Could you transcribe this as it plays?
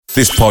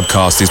This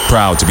podcast is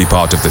proud to be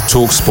part of the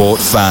TalkSport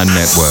Fan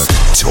Network.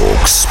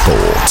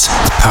 TalkSport.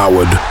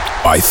 Powered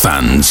by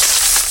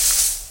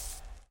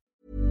fans.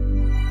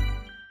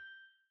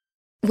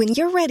 When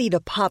you're ready to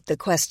pop the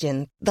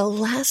question, the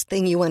last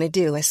thing you want to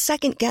do is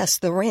second-guess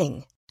the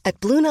ring. At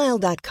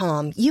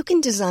BlueNile.com, you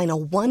can design a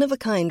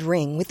one-of-a-kind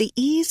ring with the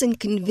ease and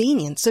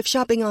convenience of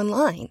shopping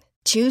online.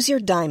 Choose your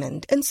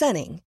diamond and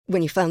setting.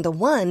 When you find the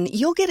one,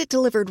 you'll get it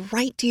delivered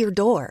right to your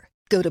door.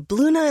 Go to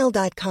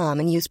BlueNile.com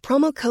and use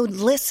promo code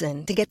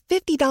LISTEN to get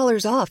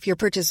 $50 off your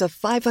purchase of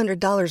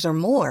 $500 or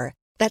more.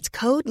 That's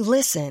code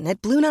LISTEN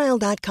at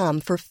BlueNile.com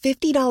for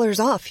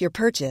 $50 off your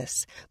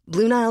purchase.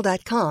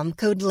 BlueNile.com,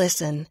 code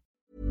LISTEN.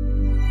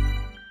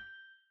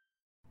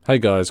 Hey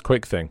guys,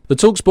 quick thing. The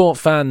TalkSport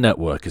Fan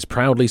Network is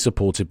proudly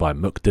supported by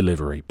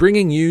McDelivery,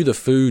 bringing you the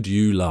food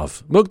you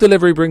love.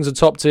 McDelivery brings a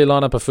top-tier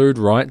lineup of food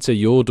right to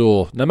your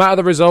door. No matter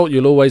the result,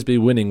 you'll always be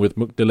winning with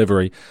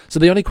McDelivery. So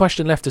the only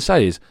question left to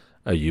say is,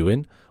 are you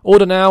in?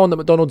 Order now on the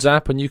McDonald's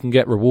app and you can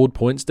get reward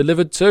points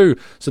delivered too.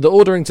 So the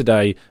ordering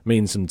today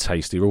means some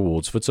tasty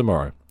rewards for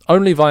tomorrow.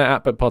 Only via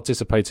app at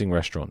participating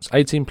restaurants.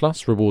 18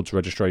 plus, rewards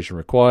registration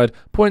required.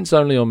 Points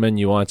only on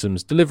menu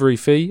items. Delivery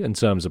fee and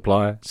terms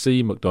apply.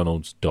 See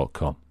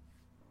mcdonalds.com.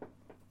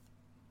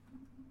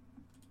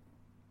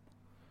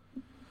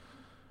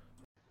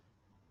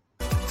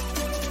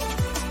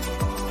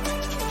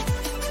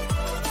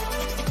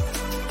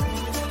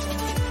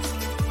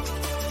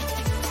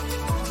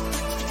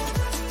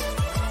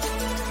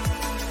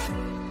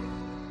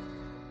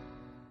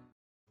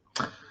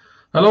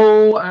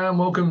 Hello and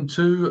welcome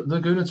to the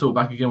Gooner Talk.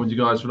 Back again with you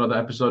guys for another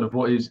episode of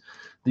what is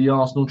the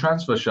Arsenal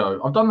Transfer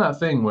Show. I've done that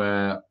thing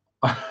where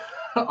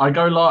I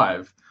go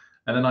live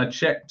and then I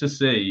check to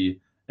see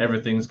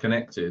everything's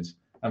connected.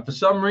 And for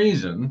some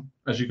reason,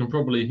 as you can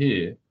probably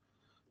hear,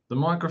 the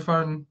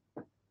microphone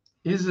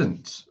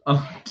isn't.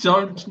 I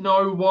don't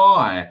know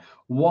why.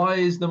 Why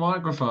is the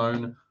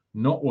microphone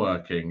not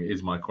working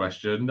is my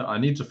question. I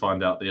need to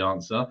find out the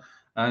answer.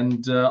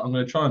 And I'm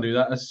going to try and do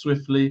that as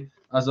swiftly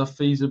as I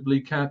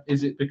feasibly can.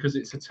 Is it because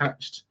it's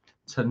attached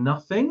to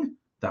nothing?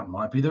 That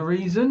might be the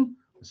reason.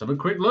 Let's have a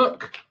quick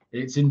look.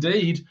 It's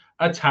indeed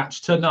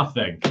attached to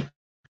nothing.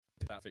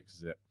 That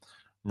fixes it.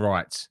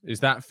 Right.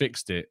 Is that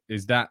fixed it?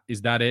 Is that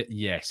it?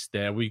 Yes.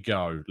 There we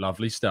go.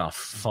 Lovely stuff.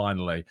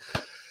 Finally.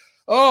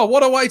 Oh,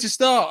 what a way to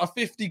start a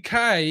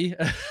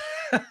 50k.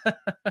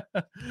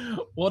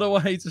 What a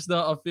way to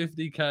start a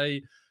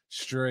 50k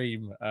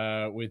stream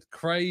with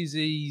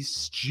crazy,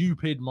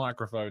 stupid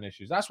microphone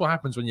issues. That's what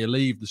happens when you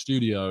leave the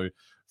studio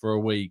for a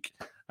week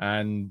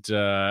and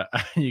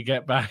you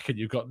get back and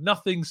you've got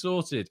nothing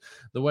sorted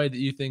the way that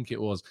you think it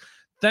was.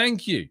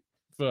 Thank you.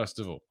 First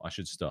of all, I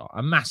should start.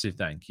 A massive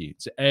thank you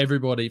to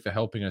everybody for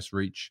helping us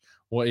reach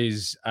what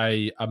is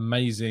a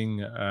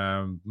amazing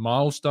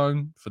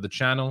milestone for the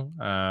channel.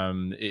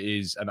 It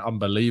is an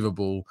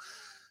unbelievable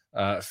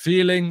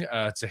feeling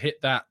to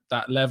hit that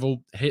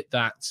level, hit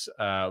that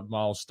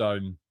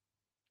milestone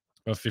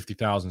of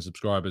 50,000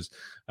 subscribers.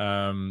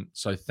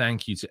 So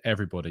thank you to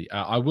everybody.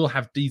 I will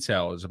have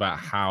details about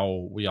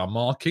how we are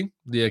marking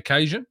the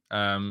occasion.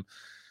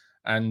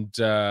 And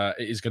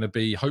it is going to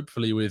be,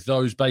 hopefully with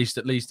those based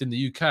at least in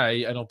the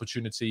UK, an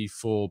opportunity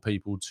for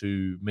people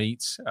to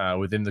meet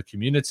within the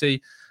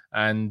community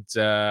and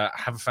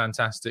have a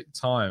fantastic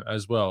time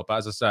as well. But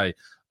as I say,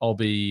 I'll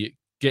be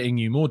getting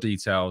you more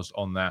details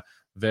on that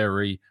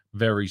very,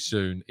 very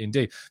soon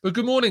indeed. But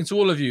good morning to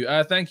all of you.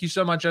 Thank you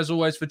so much, as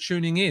always, for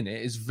tuning in.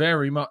 It is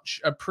very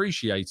much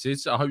appreciated.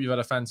 I hope you've had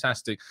a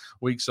fantastic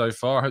week so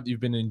far. I hope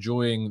you've been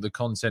enjoying the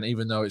content,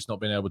 even though it's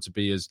not been able to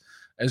be as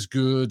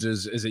good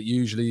as it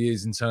usually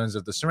is in terms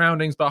of the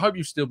surroundings. But I hope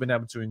you've still been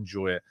able to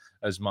enjoy it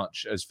as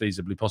much as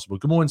feasibly possible.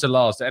 Good morning to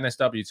Lars, to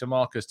NSW, to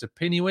Marcus, to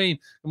Pinnyween.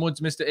 Good morning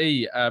to Mr.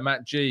 E,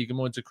 Matt G. Good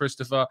morning to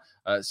Christopher,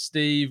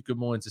 Steve. Good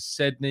morning to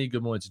Sedney.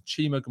 Good morning to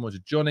Chima. Good morning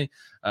to Johnny.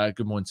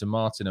 Good morning to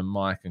Martin and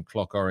Mike and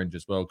Clock Orange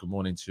as well. Good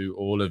morning to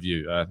all of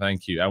you.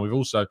 Thank you. And we've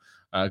also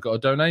got a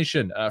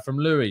donation from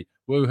Louis.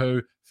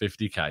 Woohoo,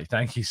 50k.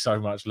 Thank you so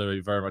much, Louis.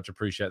 Very much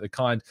appreciate the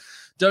kind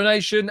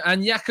donation.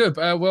 And Jakob,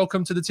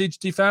 welcome to the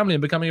TGT family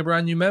and becoming a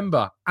brand new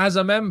member. As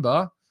a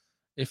member,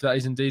 if that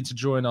is indeed to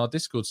join our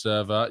Discord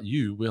server,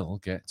 you will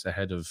get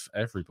ahead of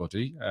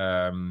everybody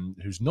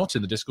who's not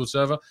in the Discord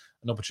server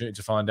an opportunity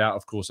to find out,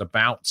 of course,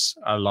 about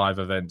our live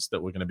events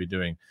that we're going to be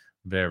doing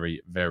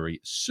very,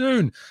 very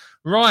soon.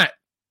 Right.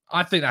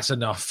 I think that's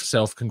enough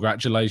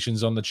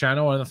self-congratulations on the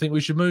channel, and I think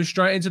we should move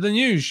straight into the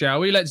news, shall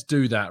we? Let's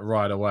do that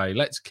right away.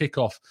 Let's kick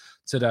off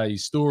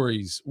today's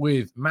stories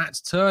with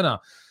Matt Turner.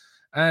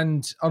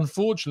 And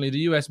unfortunately, the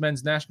US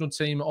men's national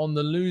team on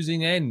the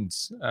losing end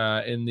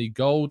in the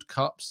Gold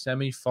Cup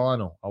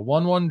semi-final. A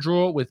 1-1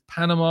 draw with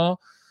Panama,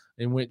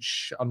 in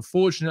which,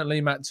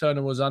 unfortunately, Matt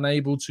Turner was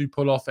unable to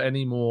pull off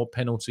any more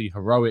penalty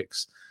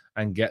heroics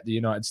and get the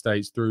United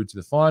States through to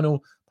the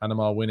final.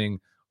 Panama winning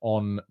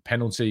on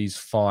penalties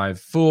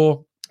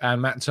 5-4,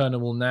 and Matt Turner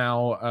will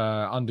now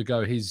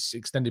undergo his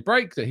extended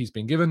break that he's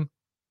been given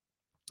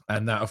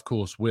And that, of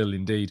course, will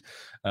indeed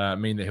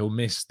mean that he'll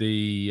miss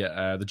the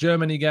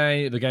Germany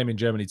game, the game in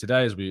Germany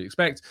today, as we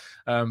expect.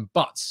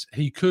 But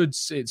he could,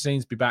 it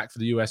seems, be back for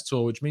the US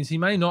tour, which means he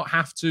may not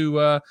have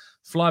to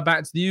fly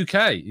back to the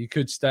UK. He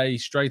could stay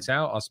straight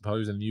out, I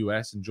suppose, in the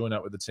US and join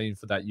up with the team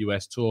for that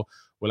US tour.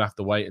 We'll have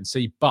to wait and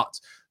see. But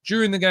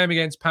during the game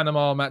against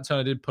Panama, Matt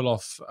Turner did pull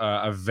off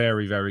a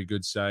very, very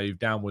good save.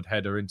 Downward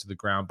header into the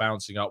ground,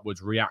 bouncing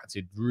upwards,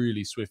 reacted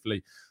really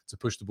swiftly to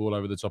push the ball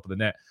over the top of the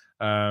net.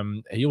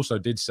 He also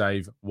did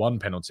save one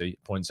penalty,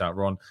 points out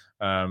Ron,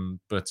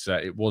 but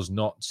it was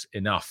not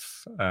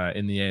enough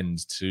in the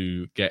end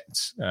to get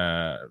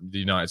the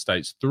United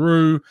States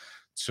through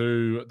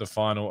to the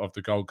final of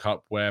the Gold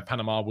Cup, where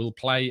Panama will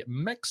play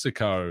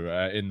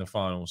Mexico in the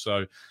final.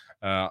 So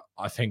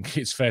I think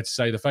it's fair to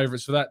say the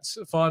favourites for that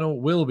final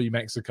will be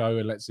Mexico,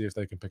 and let's see if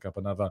they can pick up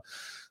another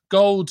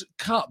Gold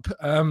Cup.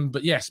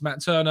 But yes,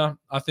 Matt Turner,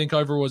 I think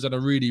overall has had a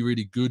really,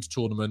 really good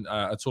tournament,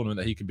 a tournament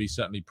that he can be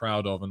certainly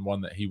proud of, and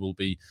one that he will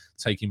be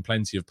taking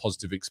plenty of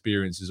positive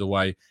experiences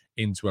away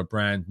into a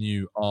brand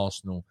new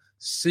Arsenal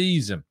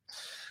season.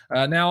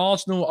 Now,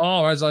 Arsenal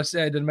are, as I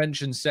said and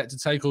mentioned, set to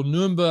take on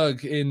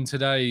Nurnberg in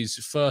today's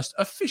first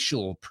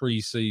official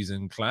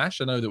pre-season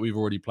clash. I know that we've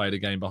already played a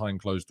game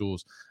behind closed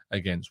doors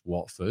against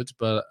Watford,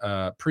 but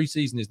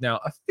pre-season is now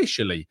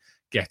officially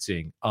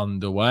getting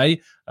underway.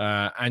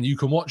 And you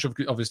can watch,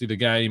 obviously, the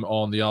game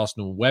on the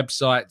Arsenal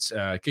website.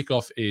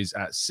 Kickoff is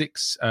at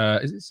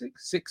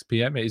 6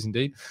 p.m. It is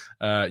indeed,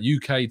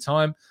 UK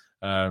time.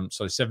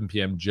 So 7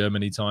 p.m.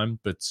 Germany time,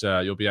 but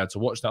you'll be able to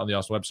watch that on the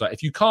Arsenal website.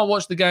 If you can't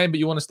watch the game, but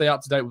you want to stay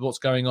up to date with what's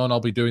going on, I'll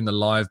be doing the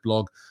live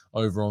blog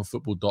over on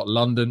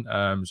football.london.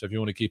 So if you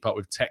want to keep up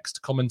with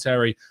text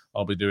commentary,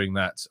 I'll be doing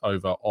that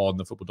over on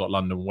the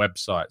football.london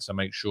website. So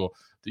make sure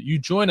that you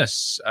join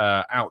us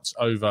out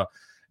over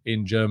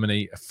in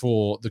Germany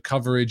for the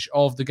coverage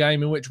of the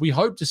game, in which we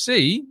hope to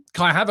see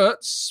Kai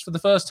Havertz for the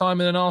first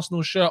time in an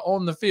Arsenal shirt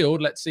on the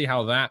field. Let's see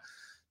how that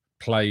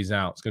plays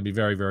out. It's going to be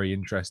very, very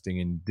interesting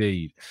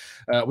indeed.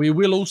 We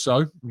will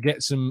also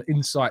get some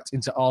insight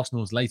into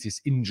Arsenal's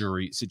latest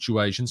injury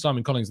situation.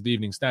 Simon Collins of the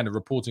Evening Standard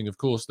reporting, of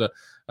course, that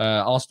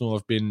Arsenal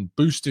have been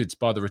boosted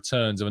by the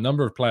returns of a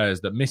number of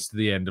players that missed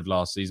the end of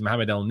last season.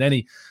 Mohamed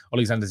Elneny,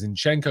 Alexander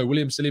Zinchenko,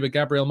 William Saliba,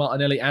 Gabriel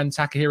Martinelli, and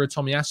Takahiro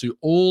Tomiyasu,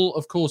 all,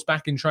 of course,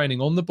 back in training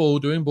on the ball,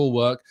 doing ball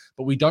work,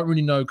 but we don't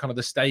really know kind of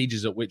the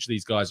stages at which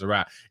these guys are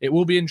at. It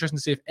will be interesting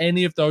to see if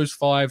any of those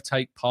five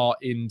take part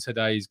in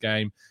today's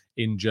game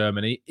in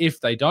Germany.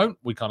 If they don't,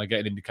 we kind of get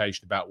an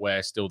indication about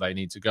where still they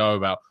need to go,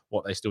 about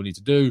what they still need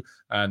to do,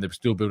 and they're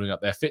still building up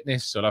their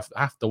fitness. So I'll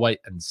have to wait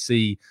and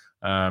see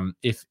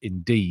if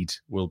indeed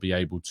we'll be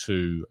able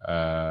to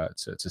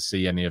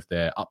see any of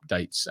their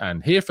updates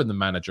and hear from the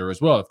manager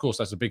as well. Of course,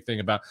 that's a big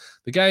thing about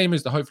the game,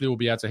 is that hopefully we'll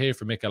be able to hear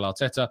from Mikel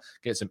Arteta,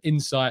 get some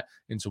insight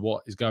into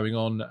what is going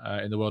on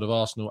in the world of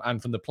Arsenal,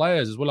 and from the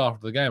players as well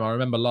after the game. I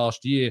remember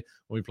last year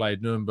when we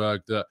played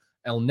Nurnberg that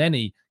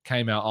Elneny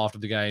came out after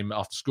the game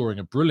after scoring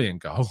a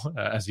brilliant goal,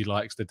 as he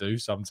likes to do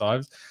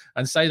sometimes,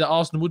 and say that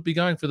Arsenal would be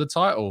going for the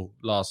title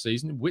last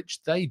season,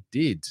 which they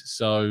did.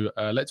 So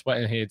let's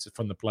wait and hear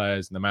from the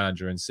players and the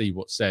manager and see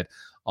what's said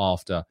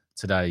after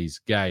today's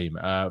game.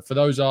 For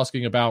those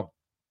asking about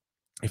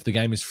if the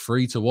game is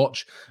free to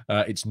watch,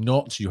 it's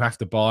not. You have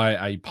to buy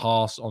a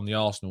pass on the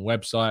Arsenal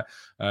website.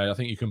 I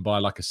think you can buy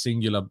like a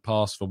singular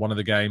pass for one of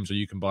the games, or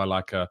you can buy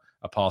like a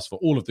pass for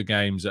all of the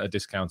games at a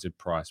discounted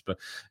price. But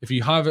if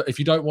you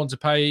don't want to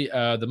pay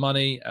the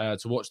money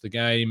to watch the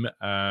game,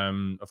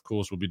 of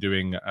course, we'll be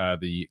doing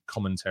the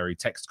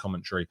text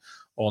commentary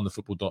on the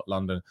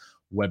football.london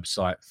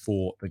website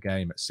for the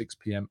game at 6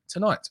 p.m.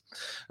 tonight.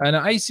 And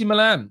AC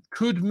Milan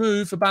could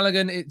move for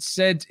Balogun, it's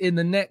said, in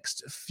the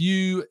next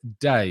few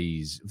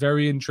days.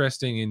 Very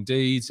interesting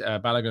indeed.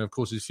 Balogun, of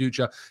course, his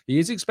future. He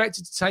is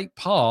expected to take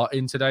part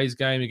in today's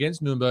game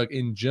against Nurnberg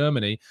in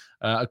Germany.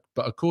 But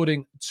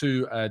according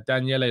to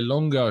Daniele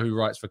Longo, who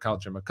writes for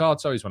Calcio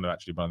Mercato, he's one of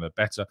the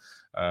better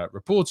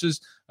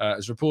reporters,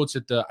 has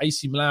reported that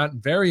AC Milan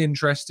very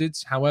interested.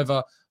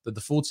 However, that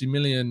the 40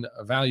 million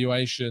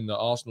valuation that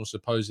Arsenal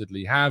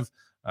supposedly have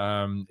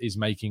is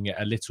making it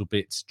a little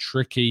bit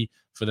tricky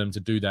for them to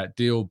do that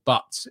deal.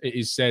 But it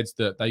is said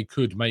that they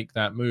could make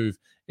that move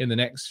in the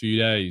next few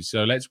days.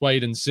 So let's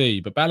wait and see.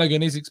 But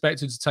Balogun is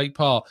expected to take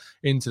part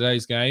in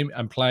today's game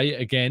and play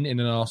again in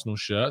an Arsenal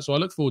shirt. So I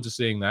look forward to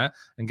seeing that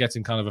and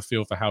getting kind of a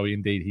feel for how he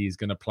is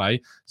going to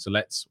play. So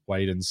let's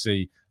wait and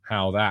see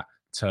how that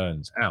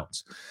turns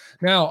out.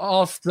 Now,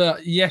 after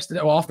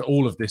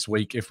all of this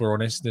week, if we're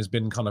honest, there's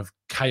been kind of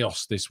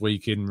chaos this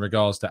week in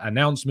regards to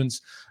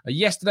announcements.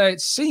 Yesterday, it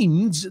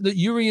seemed that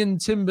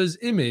Jurrien Timber's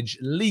image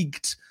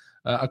leaked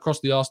across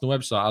the Arsenal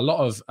website. A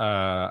lot of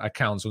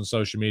accounts on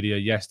social media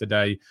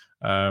yesterday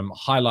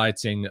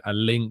highlighting a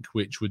link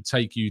which would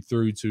take you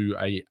through to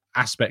a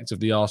aspect of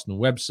the Arsenal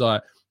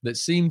website that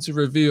seemed to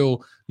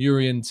reveal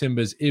Jurrien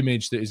Timber's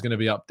image that is going to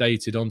be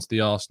updated onto the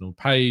Arsenal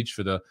page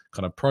for the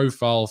kind of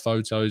profile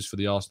photos for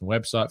the Arsenal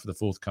website for the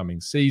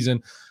forthcoming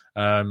season,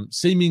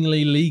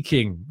 seemingly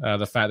leaking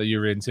the fact that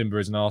Jurrien Timber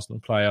is an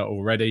Arsenal player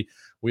already.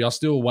 We are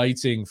still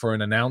waiting for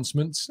an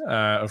announcement,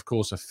 of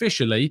course,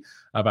 officially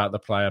about the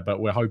player, but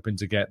we're hoping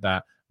to get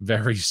that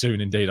very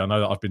soon indeed. I know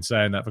that I've been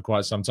saying that for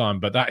quite some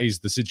time, but that is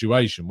the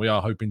situation. We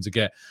are hoping to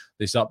get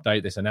this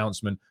update, this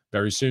announcement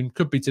very soon.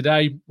 Could be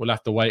today. We'll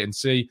have to wait and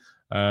see.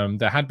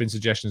 There had been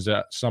suggestions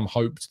that some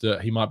hoped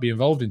that he might be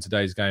involved in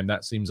today's game.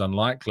 That seems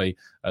unlikely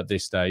at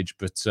this stage,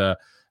 but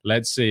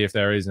let's see if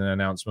there is an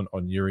announcement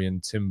on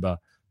Jurrien Timber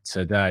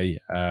today.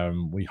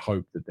 We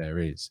hope that there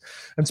is.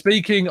 And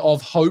speaking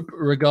of hope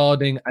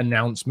regarding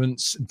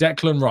announcements,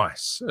 Declan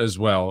Rice as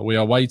well. We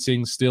are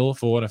waiting still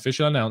for an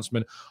official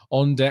announcement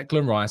on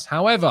Declan Rice.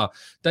 However,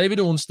 David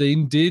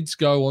Ornstein did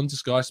go on to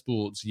Sky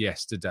Sports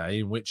yesterday,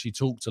 in which he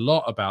talked a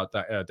lot about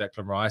that,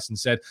 Declan Rice, and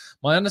said,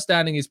 "My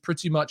understanding is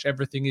pretty much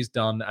everything is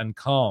done and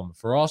calm.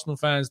 For Arsenal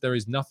fans, there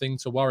is nothing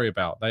to worry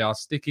about. They are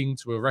sticking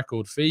to a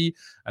record fee,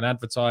 and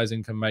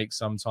advertising can make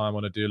some time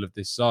on a deal of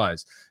this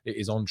size. It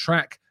is on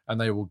track,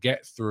 and they will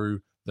get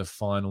through the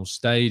final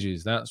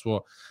stages." That's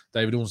what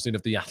David Ornstein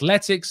of The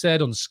Athletic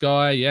said on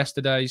Sky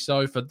yesterday.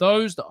 So for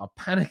those that are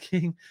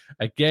panicking,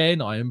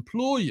 again, I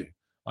implore you,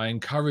 I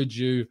encourage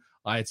you,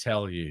 I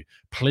tell you,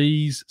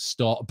 please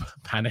stop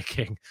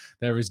panicking.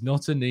 There is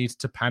not a need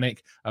to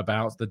panic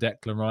about the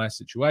Declan Rice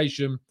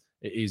situation.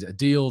 It is a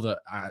deal that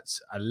at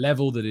a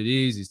level that it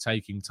is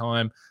taking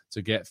time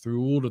to get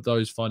through all of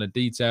those finer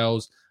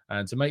details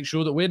and to make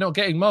sure that we're not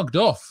getting mugged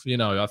off.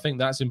 I think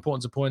that's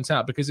important to point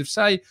out, because if,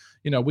 say,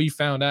 we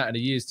found out in a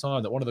year's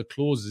time that one of the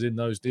clauses in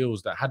those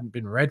deals that hadn't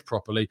been read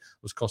properly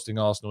was costing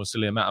Arsenal a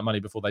silly amount of money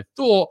before they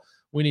thought,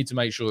 we need to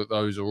make sure that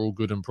those are all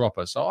good and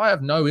proper. So I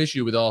have no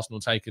issue with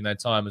Arsenal taking their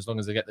time as long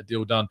as they get the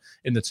deal done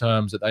in the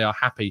terms that they are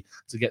happy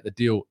to get the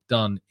deal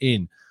done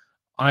in.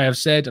 I have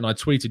said, and I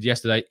tweeted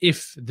yesterday,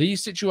 if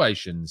these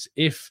situations,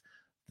 if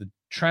the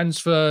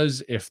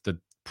transfers, if the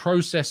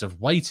process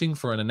of waiting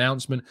for an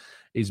announcement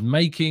is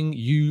making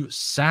you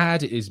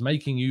sad, is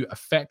making you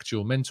affect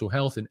your mental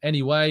health in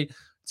any way,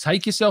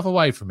 take yourself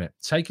away from it.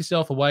 Take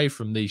yourself away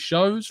from these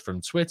shows,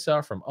 from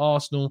Twitter, from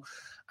Arsenal,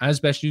 as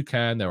best you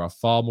can. There are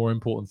far more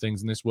important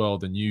things in this world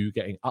than you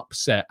getting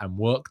upset and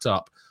worked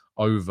up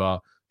over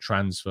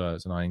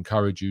transfers. And I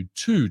encourage you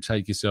to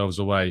take yourselves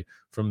away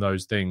from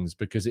those things,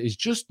 because it is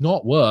just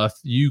not worth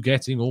you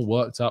getting all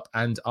worked up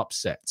and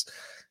upset.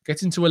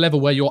 Getting to a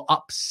level where you're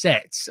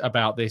upset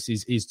about this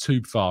is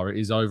too far. It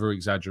is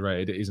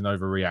over-exaggerated. It is an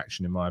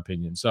overreaction, in my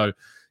opinion. So,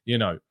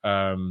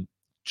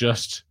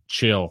 just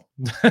chill.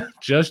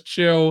 Just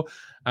chill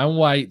and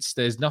wait.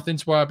 There's nothing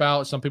to worry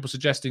about. Some people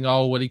suggesting,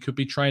 he could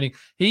be training.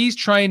 He's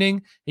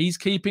training. He's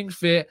keeping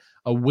fit.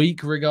 A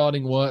week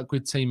regarding work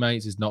with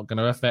teammates is not going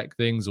to affect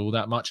things all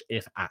that much,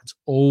 if at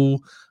all.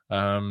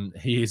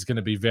 He is going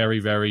to be very,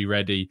 very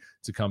ready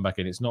to come back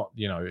in. It's not,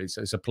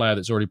 it's a player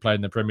that's already played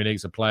in the Premier League.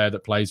 It's a player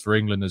that plays for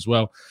England as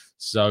well.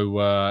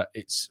 So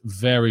it's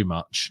very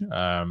much...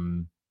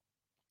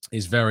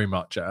 is very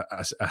much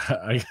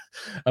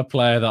a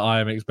player that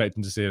I am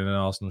expecting to see in an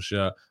Arsenal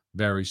shirt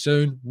very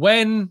soon.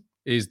 When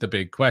is the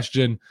big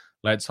question.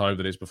 Let's hope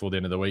that it's before the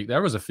end of the week.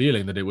 There was a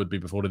feeling that it would be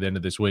before the end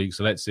of this week,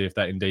 so let's see if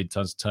that indeed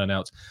does turn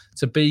out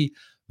to be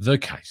the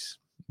case.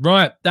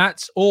 Right,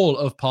 that's all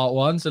of part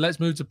one. So let's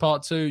move to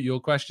part two, your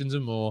questions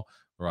and more,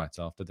 right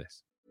after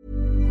this.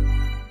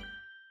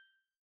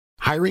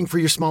 Hiring for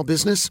your small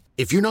business?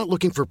 If you're not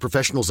looking for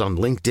professionals on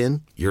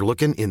LinkedIn, you're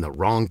looking in the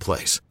wrong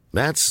place.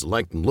 That's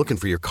like looking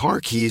for your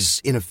car keys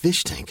in a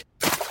fish tank.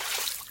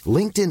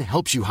 LinkedIn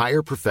helps you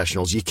hire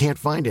professionals you can't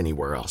find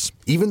anywhere else,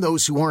 even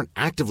those who aren't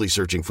actively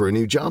searching for a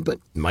new job but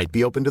might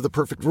be open to the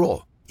perfect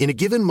role. In a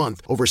given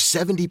month, over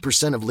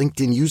 70% of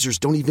LinkedIn users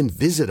don't even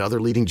visit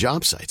other leading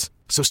job sites.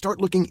 So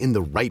start looking in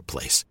the right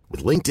place.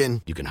 With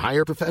LinkedIn, you can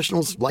hire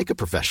professionals like a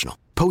professional.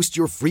 Post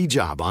your free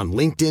job on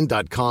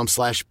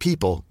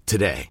linkedin.com/people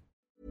today.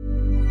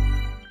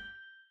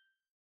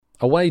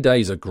 Away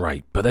days are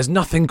great, but there's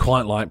nothing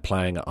quite like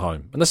playing at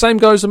home. And the same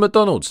goes for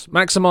McDonald's.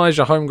 Maximise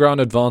your home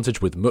ground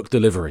advantage with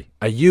McDelivery.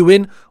 Are you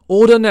in?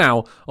 Order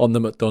now on the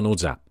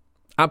McDonald's app.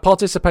 At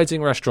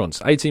participating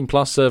restaurants, 18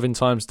 plus serving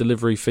times,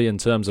 delivery fee and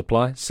terms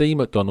apply. See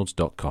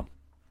mcdonalds.com.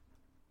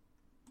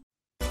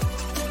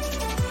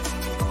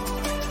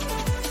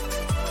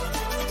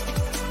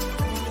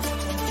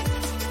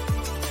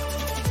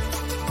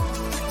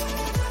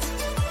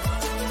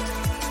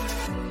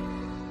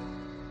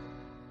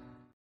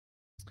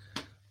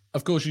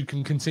 Of course, you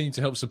can continue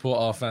to help support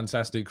our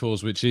fantastic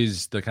cause, which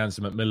is the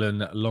Cancer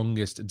Macmillan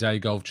Longest Day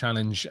Golf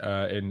Challenge,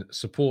 in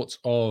support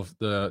of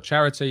the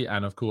charity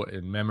and, of course,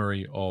 in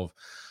memory of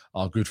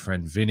our good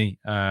friend Vinny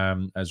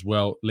as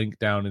well. Link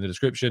down in the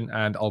description.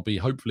 And I'll be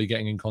hopefully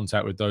getting in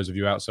contact with those of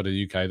you outside of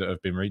the UK that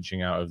have been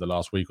reaching out over the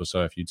last week or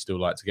so. If you'd still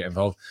like to get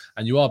involved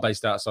and you are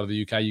based outside of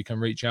the UK, you can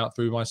reach out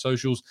through my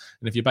socials.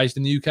 And if you're based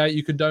in the UK,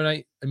 you can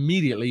donate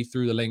immediately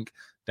through the link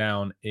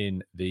down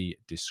in the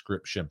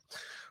description.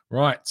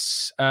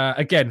 Right.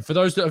 Again, for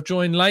those that have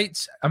joined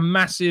late, a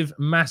massive,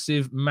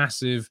 massive,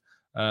 massive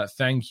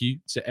thank you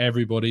to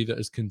everybody that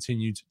has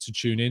continued to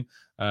tune in.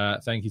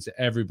 Thank you to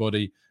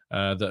everybody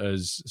that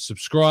has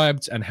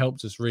subscribed and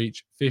helped us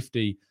reach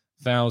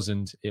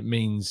 50,000. It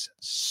means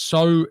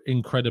so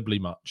incredibly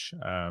much.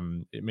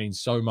 It means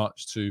so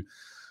much to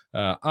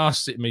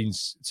us. It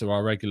means to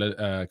our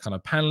regular kind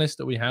of panelists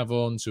that we have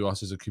on, to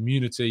us as a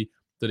community,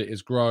 that it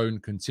has grown,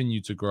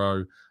 continue to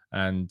grow.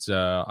 And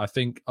I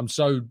think I'm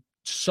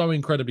so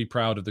incredibly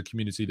proud of the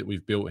community that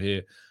we've built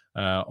here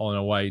on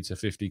our way to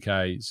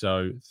 50K.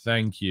 So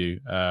thank you.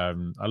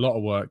 A lot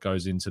of work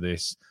goes into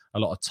this, a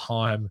lot of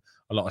time,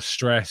 a lot of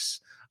stress,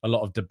 a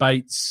lot of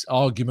debates,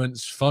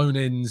 arguments,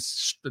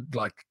 phone-ins,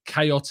 like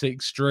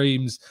chaotic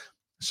streams.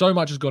 So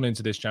much has gone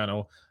into this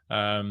channel.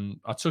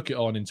 I took it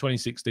on in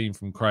 2016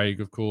 from Craig,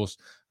 of course,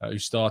 who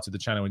started the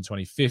channel in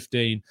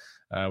 2015.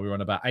 We were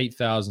on about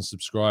 8,000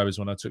 subscribers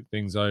when I took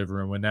things over,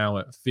 and we're now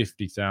at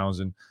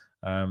 50,000.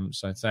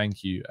 So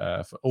thank you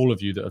for all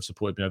of you that have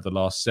supported me over the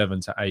last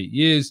 7 to 8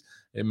 years.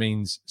 It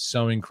means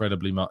so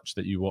incredibly much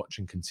that you watch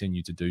and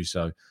continue to do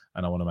so.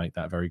 And I want to make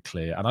that very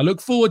clear. And I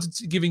look forward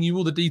to giving you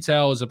all the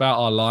details about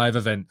our live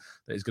event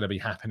that is going to be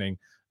happening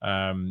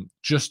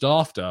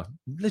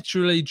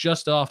literally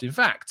just after. In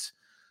fact,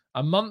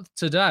 a month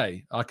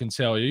today, I can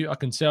tell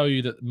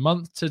you that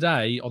month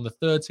today on the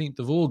 13th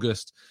of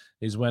August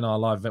is when our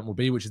live event will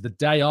be, which is the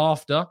day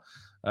after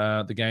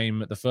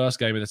the first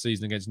game of the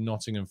season against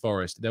Nottingham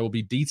Forest. There will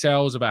be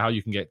details about how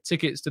you can get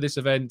tickets to this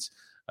event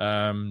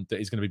that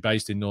is going to be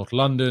based in North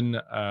London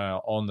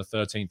on the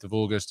 13th of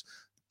August.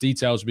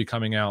 Details will be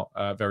coming out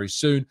very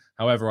soon.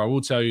 However, I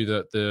will tell you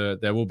that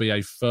there will be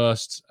a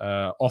first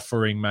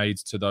offering made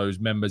to those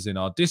members in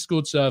our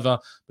Discord server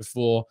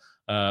before,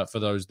 for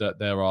those that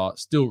there are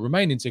still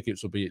remaining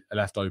tickets, will be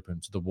left open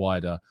to the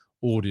wider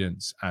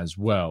audience as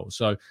well.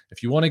 So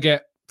if you want to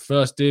get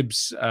first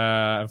dibs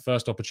and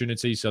first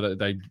opportunity so that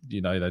they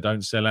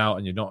don't sell out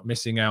and you're not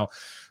missing out,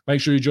 make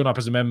sure you join up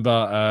as a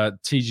member.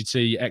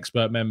 TGT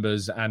expert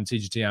members and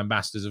TGT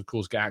ambassadors, of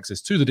course, get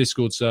access to the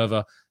Discord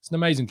server. It's an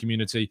amazing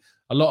community.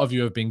 A lot of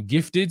you have been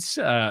gifted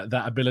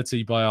that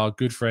ability by our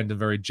good friend and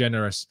very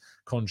generous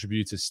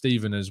contributor,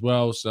 Stephen, as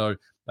well. So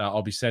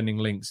I'll be sending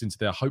links into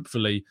there,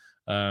 hopefully,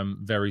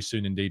 very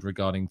soon indeed,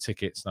 regarding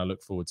tickets, and I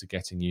look forward to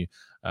getting you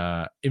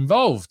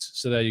involved.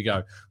 So there you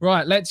go.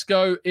 Right, let's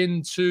go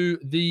into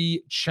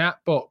the chat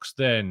box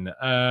then.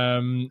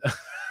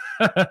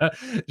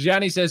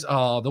 Gianni says,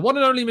 the one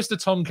and only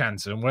Mr. Tom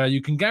Canton, where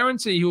you can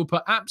guarantee he will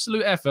put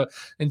absolute effort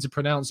into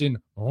pronouncing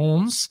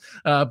Ons,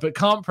 but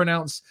can't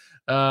pronounce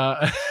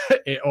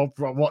it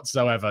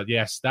whatsoever.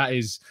 Yes, that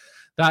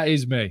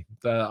is me.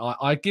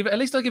 I give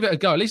it a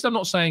go. At least I'm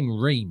not saying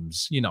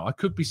reams. I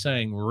could be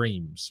saying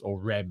reams or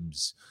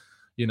rems.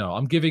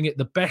 I'm giving it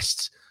the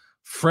best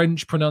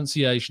French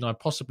pronunciation I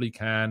possibly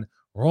can.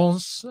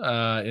 Rons.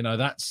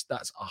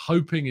 That's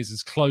hoping is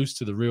as close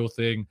to the real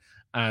thing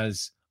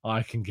as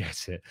I can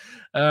get it.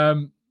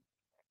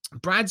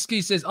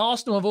 Bradsky says,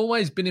 Arsenal have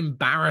always been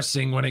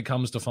embarrassing when it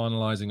comes to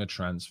finalising a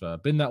transfer.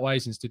 Been that way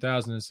since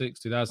 2006,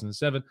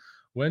 2007.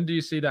 When do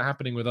you see that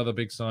happening with other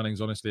big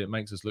signings? Honestly, it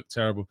makes us look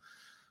terrible.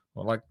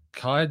 Well, like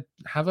Kai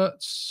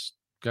Havertz,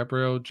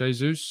 Gabriel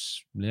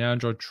Jesus,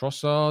 Leandro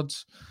Trossard,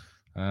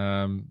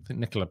 I think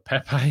Nicola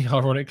Pepe,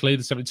 ironically,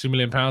 the £72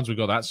 million, we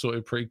got that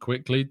sorted pretty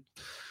quickly.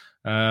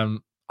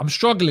 I'm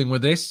struggling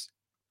with this.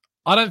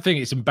 I don't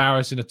think it's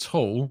embarrassing at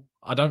all.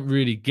 I don't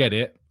really get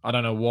it. I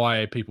don't know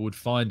why people would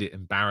find it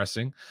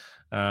embarrassing.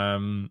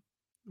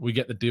 We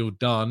get the deal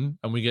done,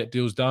 and we get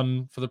deals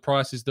done for the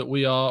prices that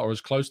we are, or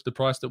as close to the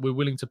price that we're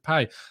willing to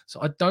pay. So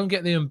I don't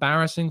get the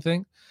embarrassing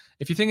thing.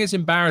 If you think it's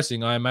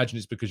embarrassing, I imagine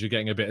it's because you're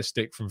getting a bit of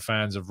stick from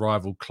fans of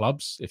rival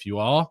clubs. If you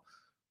are,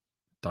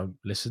 don't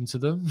listen to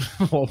them.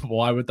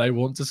 Why would they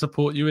want to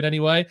support you in any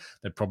way?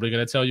 They're probably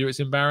going to tell you it's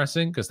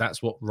embarrassing because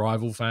that's what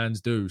rival fans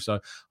do. So I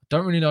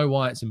don't really know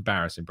why it's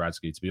embarrassing,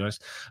 Bradsky, to be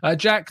honest.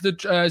 Jack,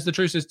 as the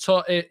truth says,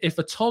 if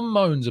a Tom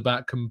moans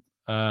about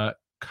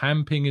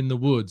camping in the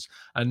woods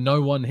and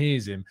no one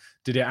hears him,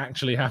 did it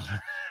actually happen?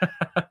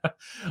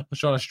 I'm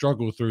trying to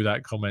struggle through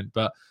that comment,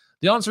 but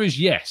the answer is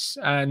yes.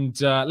 And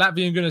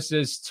Latvian Gunnar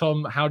says,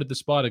 Tom, how did the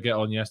spider get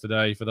on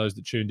yesterday? For those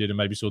that tuned in and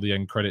maybe saw the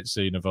end credit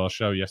scene of our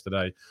show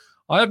yesterday,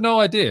 I have no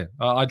idea.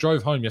 I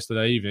drove home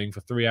yesterday evening for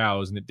 3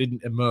 hours and it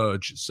didn't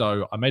emerge.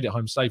 So I made it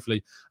home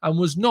safely and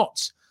was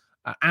not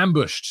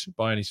ambushed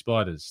by any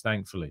spiders,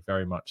 thankfully,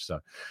 very much so.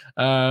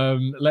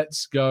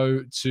 Let's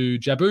go to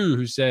Jabu,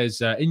 who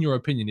says, in your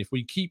opinion, if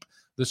we keep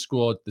the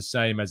squad the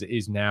same as it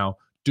is now,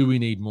 do we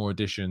need more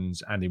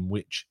additions and in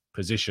which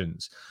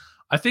positions?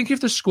 I think if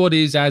the squad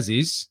is as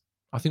is,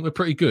 I think we're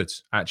pretty good,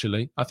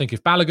 actually. I think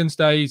if Balogun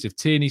stays, if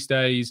Tierney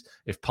stays,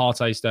 if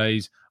Partey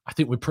stays, I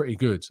think we're pretty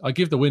good. I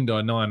give the window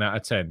a 9 out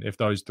of 10 if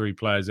those three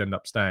players end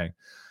up staying.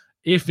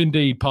 If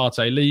indeed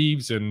Partey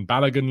leaves and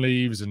Balogun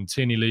leaves and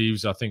Tierney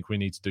leaves, I think we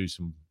need to do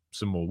some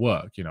more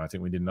work. I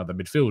think we need another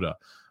midfielder.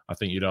 I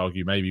think you'd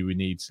argue maybe we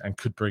need and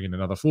could bring in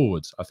another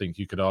forward. I think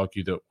you could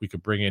argue that we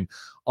could bring in,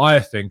 I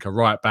think, a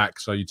right back.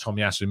 So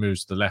Tomiyasu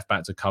moves to the left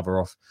back to cover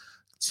off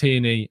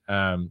Tierney.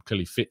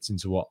 Clearly fits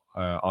into what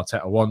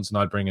Arteta wants, and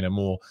I'd bring in a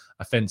more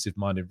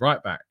offensive-minded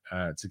right back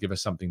to give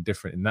us something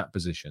different in that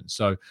position.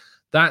 So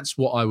that's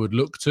what I would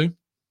look to.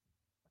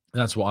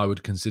 That's what I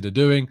would consider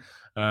doing.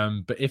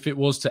 But if it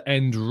was to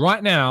end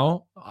right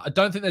now, I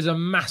don't think there's a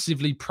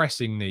massively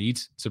pressing need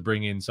to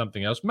bring in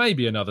something else.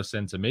 Maybe another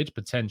centre mid,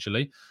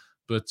 potentially.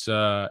 But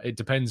it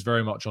depends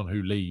very much on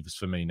who leaves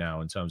for me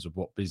now in terms of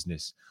what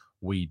business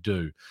we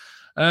do.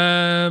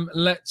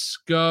 Let's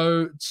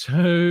go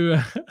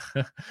to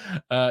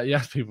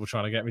people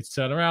trying to get me to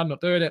turn around,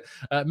 not doing it.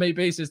 Mate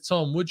B says,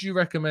 Tom, would you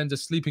recommend a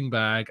sleeping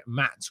bag,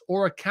 mat,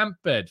 or a camp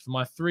bed for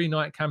my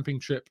 3-night camping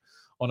trip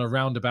on a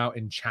roundabout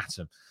in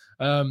Chatham?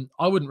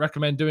 I wouldn't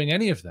recommend doing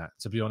any of that,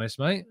 to be honest,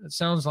 mate. It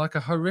sounds like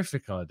a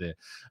horrific idea.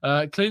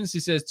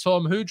 Clincy says,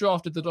 Tom, who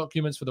drafted the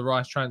documents for the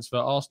Rice transfer,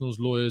 Arsenal's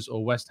lawyers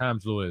or West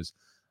Ham's lawyers?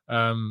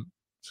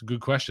 It's a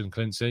good question,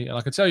 Clincy. And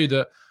I can tell you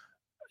that,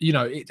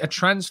 a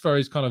transfer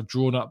is kind of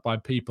drawn up by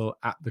people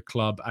at the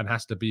club and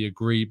has to be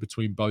agreed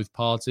between both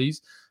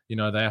parties. They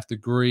have to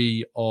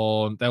agree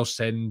on, they'll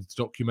send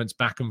documents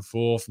back and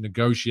forth,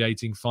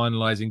 negotiating,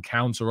 finalising,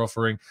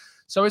 counter-offering.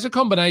 So it's a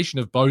combination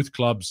of both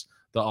clubs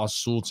that are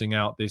sorting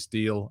out this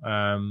deal.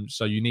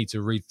 So you need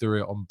to read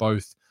through it on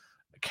both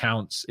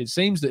accounts. It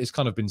seems that it's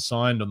kind of been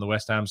signed on the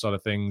West Ham side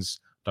of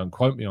things. Don't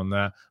quote me on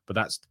that, but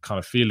that's the kind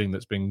of feeling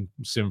that's been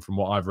seen from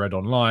what I've read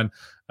online.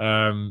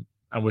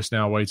 And we're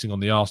now waiting on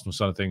the Arsenal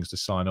side of things to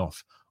sign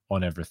off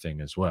on everything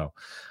as well.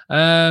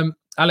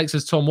 Alex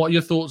says, Tom, what are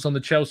your thoughts on the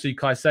Chelsea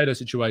Caicedo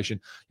situation?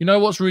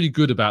 What's really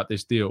good about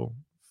this deal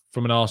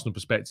from an Arsenal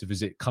perspective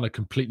is it kind of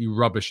completely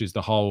rubbishes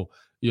the whole,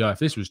 if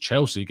this was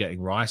Chelsea getting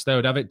Rice, they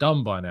would have it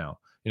done by now.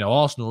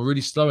 Arsenal are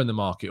really slow in the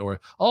market, or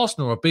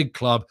Arsenal are a big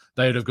club,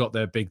 they would have got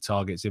their big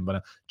targets in by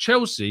now.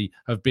 Chelsea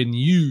have been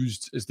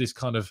used as this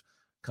kind of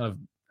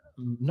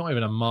not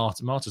even a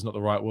martyr's not the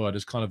right word,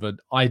 as kind of an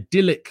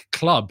idyllic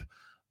club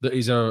that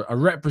is a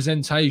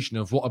representation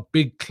of what a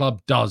big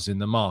club does in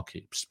the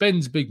market.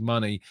 Spends big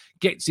money,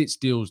 gets its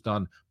deals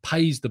done,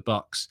 pays the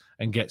bucks,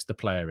 and gets the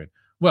player in.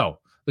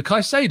 Well, the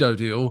Caicedo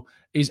deal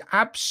is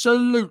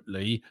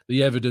absolutely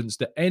the evidence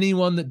that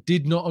anyone that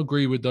did not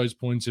agree with those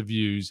points of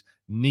views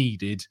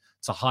needed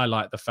to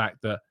highlight the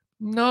fact that,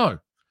 no,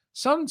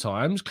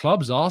 sometimes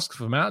clubs ask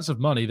for amounts of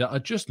money that are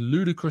just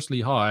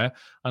ludicrously high,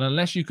 and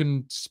unless you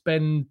can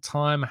spend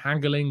time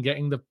haggling,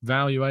 getting the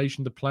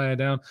valuation, the player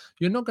down,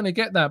 you're not going to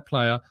get that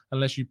player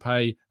unless you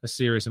pay a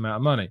serious amount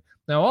of money.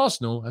 Now,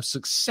 Arsenal have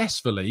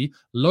successfully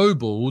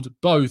lowballed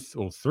both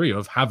or three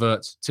of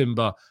Havertz,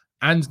 Timber,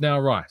 and now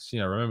Rice.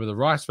 Remember the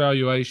Rice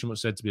valuation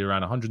was said to be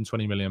around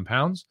 £120 million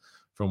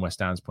from West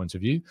Ham's point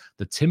of view.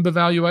 The Timber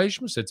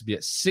valuation was said to be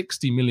at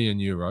 €60 million,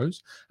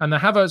 and the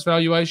Havertz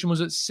valuation was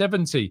at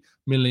 £70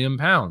 million.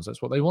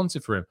 That's what they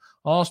wanted for him.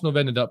 Arsenal have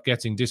ended up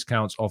getting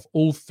discounts off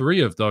all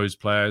three of those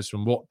players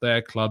from what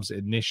their clubs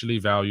initially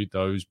valued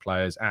those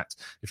players at.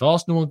 If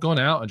Arsenal had gone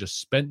out and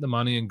just spent the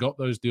money and got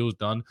those deals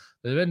done,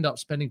 they'd end up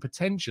spending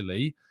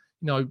potentially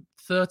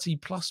 30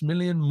 plus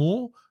million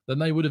more than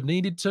they would have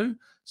needed to.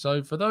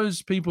 So for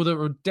those people that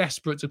were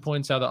desperate to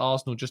point out that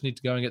Arsenal just need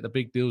to go and get the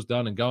big deals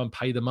done and go and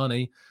pay the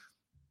money,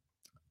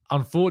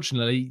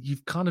 unfortunately,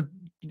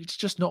 it's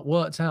just not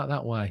worked out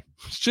that way.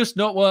 It's just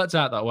not worked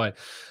out that way.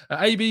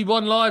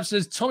 AB1 Live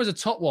says, Tom is a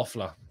top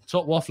waffler.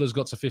 Top waffler's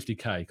got to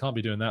 50k. Can't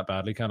be doing that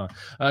badly, can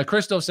I?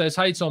 Christoph says,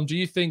 hey, Tom, do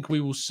you think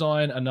we will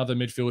sign another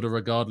midfielder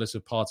regardless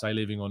of Partey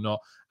leaving or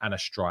not, and a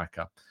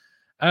striker?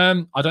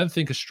 I don't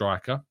think a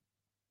striker.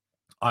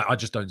 I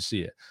just don't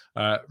see it.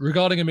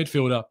 Regarding a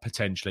midfielder,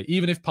 potentially.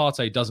 Even if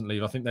Partey doesn't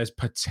leave, I think there's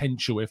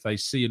potential if they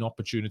see an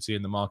opportunity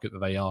in the market that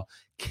they are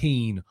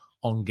keen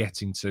on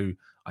getting to.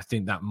 I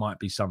think that might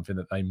be something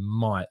that they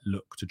might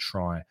look to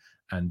try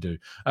and do.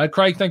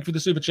 Craig, thank you for the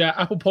super chat.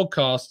 Apple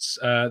Podcasts,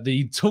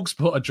 the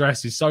TalkSport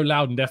address is so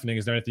loud and deafening.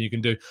 Is there anything you can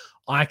do?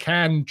 I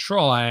can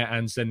try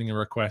and sending a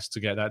request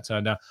to get that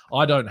turned down.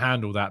 I don't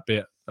handle that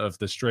bit of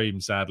the stream,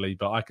 sadly,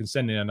 but I can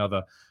send in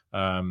another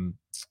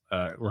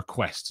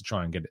request to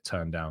try and get it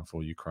turned down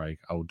for you, Craig.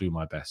 I will do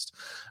my best.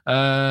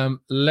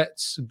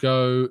 Let's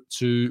go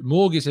to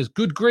Morgan. It says,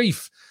 good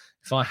grief.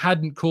 If I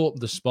hadn't caught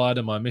the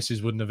spider, my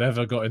missus wouldn't have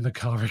ever got in the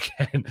car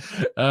again.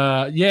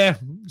 Yeah,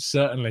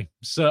 certainly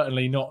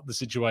not the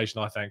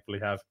situation I thankfully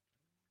have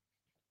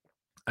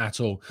at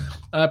all.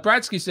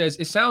 Bradsky says,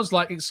 it sounds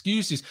like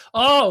excuses.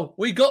 Oh,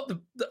 we got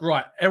the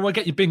right. Everyone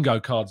get your bingo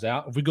cards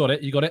out. Have we got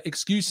it? You got it?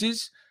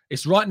 Excuses.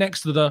 It's right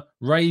next to the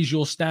raise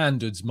your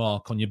standards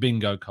mark on your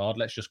bingo card.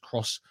 Let's just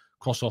cross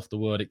off the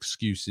word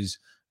excuses.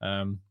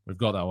 We've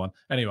got that one.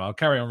 Anyway, I'll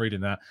carry on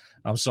reading that.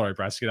 I'm sorry,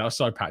 Bradsky. That was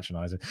so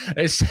patronizing.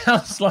 It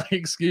sounds like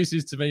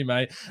excuses to me,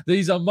 mate.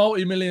 These are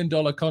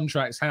multi-million-dollar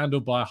contracts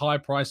handled by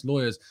high-priced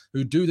lawyers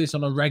who do this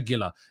on a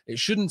regular. It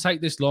shouldn't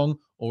take this long,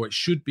 or it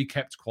should be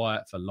kept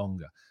quiet for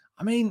longer.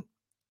 I mean,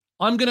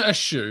 I'm going to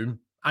assume,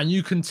 and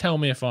you can tell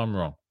me if I'm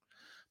wrong,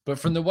 but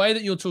from the way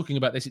that you're talking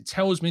about this, it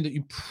tells me that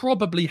you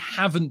probably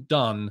haven't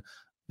done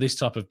this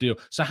type of deal.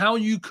 So how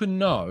you can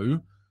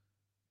know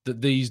that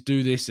these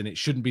do this and it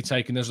shouldn't be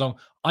taking this long,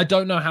 I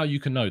don't know how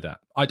you can know that.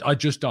 I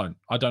just don't.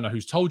 I don't know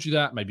who's told you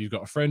that. Maybe you've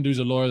got a friend who's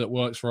a lawyer that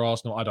works for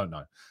Arsenal. I don't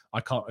know.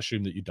 I can't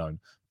assume that you don't.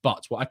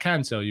 But what I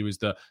can tell you is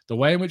that the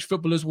way in which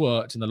football has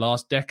worked in the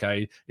last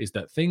decade is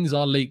that things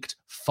are leaked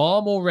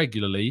far more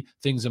regularly.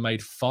 Things are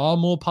made far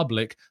more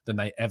public than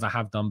they ever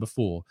have done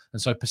before.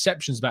 And so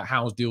perceptions about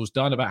how deals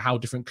done, about how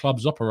different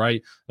clubs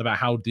operate, about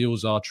how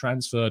deals are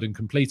transferred and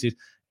completed,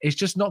 it's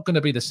just not going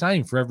to be the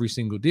same for every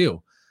single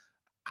deal.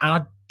 And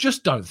I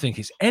just don't think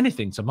it's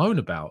anything to moan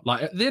about.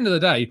 Like, at the end of the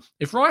day,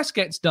 if Rice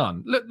gets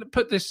done,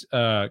 put this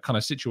kind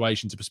of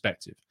situation to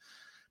perspective.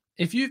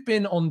 If you've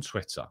been on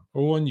Twitter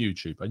or on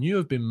YouTube and you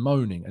have been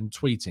moaning and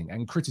tweeting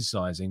and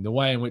criticizing the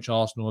way in which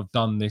Arsenal have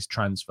done this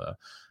transfer,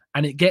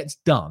 and it gets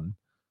done,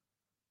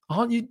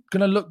 aren't you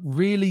going to look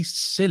really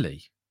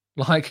silly?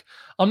 Like,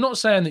 I'm not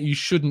saying that you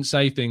shouldn't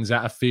say things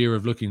out of fear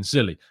of looking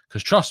silly,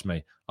 because trust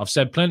me, I've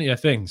said plenty of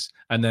things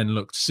and then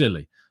looked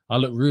silly. I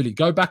look really...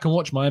 Go back and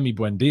watch my Emi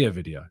Buendia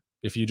video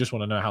if you just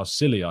want to know how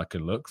silly I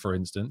can look, for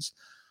instance.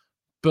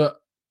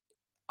 But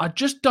I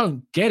just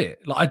don't get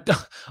it. Like,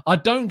 I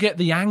don't get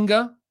the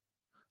anger.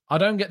 I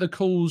don't get the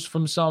calls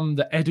from some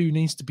that Edu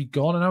needs to be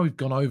gone. I know we've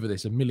gone over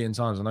this a million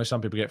times. I know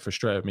some people get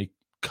frustrated with me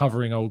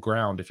covering old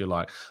ground, if you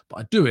like. But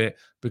I do it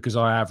because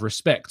I have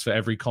respect for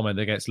every comment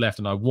that gets left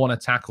and I want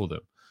to tackle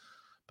them.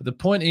 But the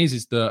point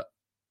is that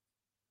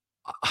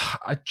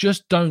I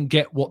just don't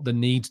get what the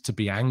need to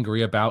be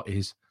angry about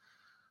is.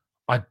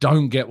 I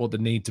don't get what the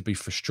need to be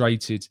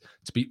frustrated,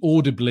 to be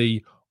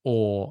audibly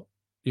or,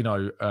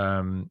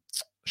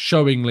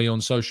 showingly on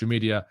social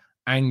media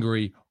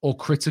angry or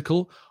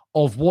critical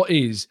of what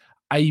is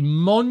a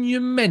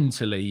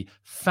monumentally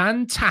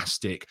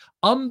fantastic,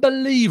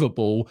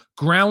 unbelievable,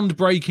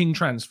 groundbreaking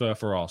transfer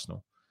for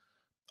Arsenal.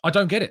 I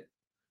don't get it.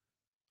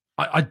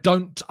 I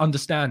don't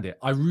understand it.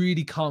 I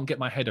really can't get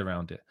my head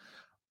around it.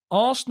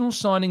 Arsenal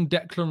signing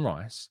Declan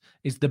Rice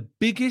is the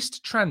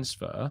biggest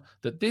transfer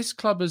that this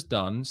club has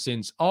done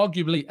since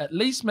arguably at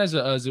least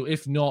Mesut Ozil,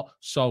 if not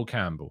Sol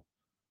Campbell.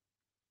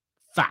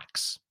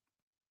 Facts.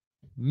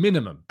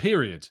 Minimum,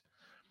 period.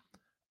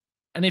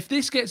 And if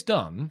this gets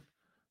done,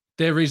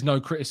 there is no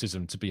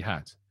criticism to be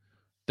had.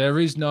 There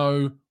is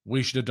no,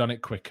 we should have done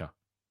it quicker.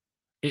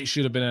 It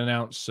should have been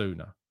announced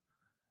sooner.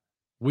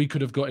 We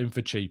could have got him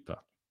for cheaper.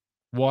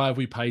 Why have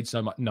we paid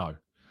so much? No.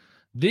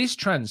 This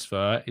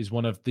transfer is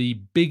one of the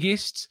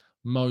biggest,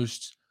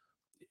 most...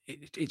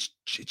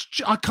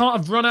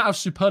 I've run out of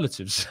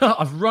superlatives.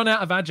 I've run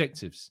out of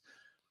adjectives.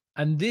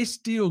 And this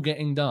deal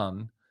getting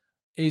done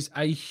is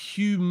a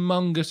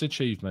humongous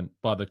achievement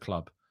by the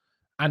club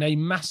and a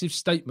massive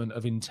statement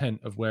of intent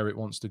of where it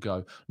wants to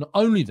go. Not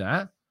only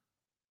that,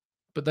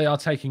 but they are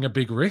taking a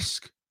big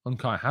risk on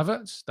Kai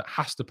Havertz that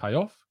has to pay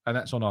off, and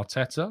that's on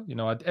Arteta.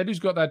 Edu's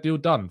got that deal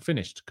done,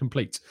 finished,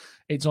 complete.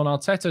 It's on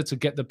Arteta to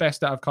get the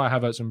best out of Kai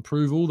Havertz and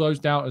prove all those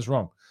doubters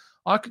wrong.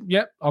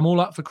 I'm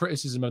all up for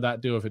criticism of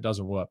that deal if it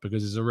doesn't work,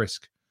 because it's a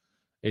risk.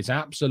 It's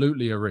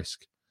absolutely a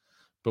risk.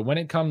 But when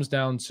it comes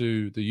down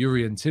to the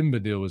Yuri and Timber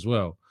deal as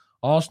well,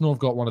 Arsenal have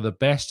got one of the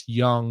best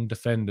young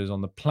defenders on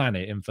the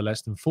planet in for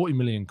less than 40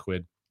 million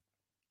quid,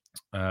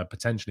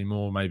 potentially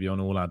more, maybe on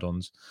all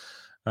add-ons.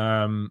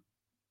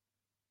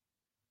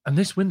 And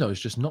this window is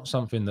just not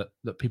something that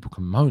people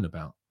can moan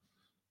about.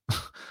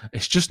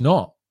 It's just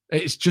not.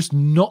 It's just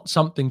not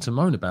something to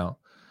moan about.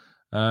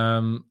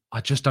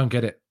 I just don't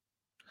get it.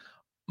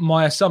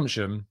 My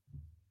assumption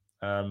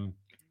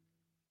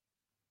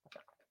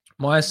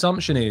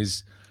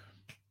is,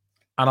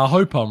 and I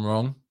hope I'm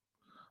wrong,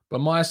 but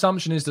my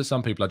assumption is that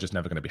some people are just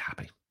never going to be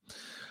happy.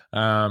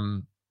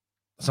 Some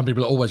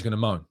people are always going to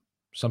moan.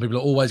 Some people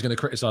are always going to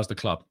criticize the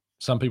club.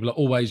 Some people are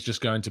always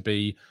just going to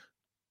be,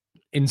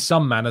 in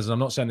some manners, and I'm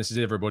not saying this is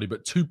everybody,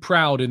 but too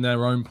proud in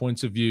their own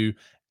point of view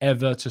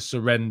ever to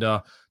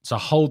surrender, to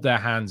hold their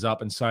hands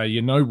up and say,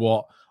 you know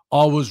what,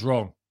 I was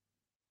wrong.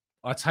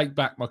 I take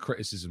back my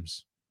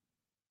criticisms.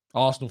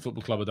 Arsenal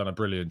Football Club have done a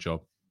brilliant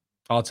job.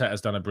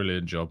 Arteta's done a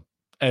brilliant job.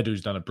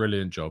 Edu's done a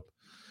brilliant job.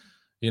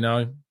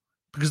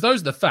 Because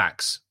those are the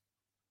facts.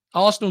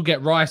 Arsenal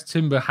get Rice,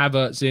 Timber,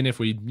 Havertz in. If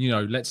we,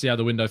 let's see how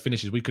the window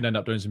finishes, we could end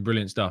up doing some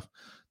brilliant stuff.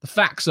 The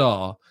facts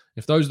are,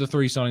 if those are the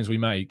three signings we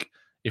make,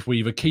 if we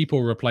either keep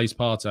or replace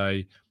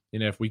Partey,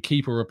 if we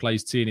keep or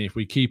replace Tierney, if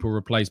we keep or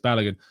replace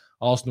Balogun,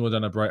 Arsenal have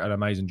done an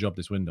amazing job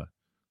this window.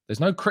 There's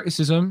no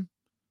criticism.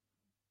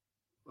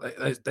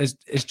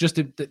 It's just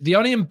the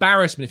only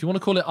embarrassment, if you want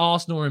to call it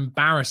Arsenal are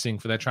embarrassing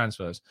for their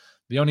transfers,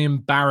 the only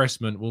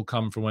embarrassment will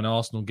come from when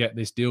Arsenal get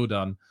this deal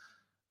done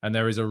and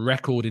there is a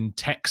record in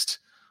text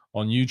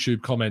on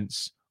YouTube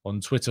comments,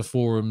 on Twitter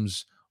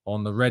forums,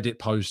 on the Reddit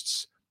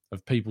posts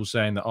of people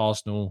saying that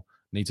Arsenal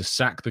need to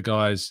sack the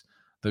guys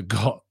that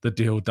got the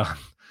deal done.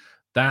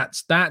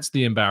 That's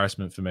the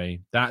embarrassment for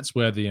me. That's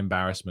where the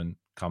embarrassment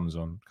comes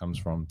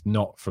from,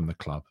 not from the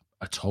club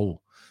at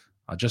all.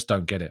 I just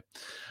don't get it.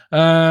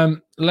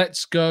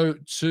 Let's go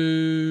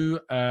to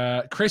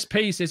Chris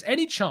P. Says,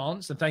 any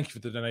chance, and thank you for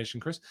the donation,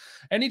 Chris,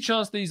 any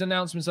chance these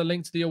announcements are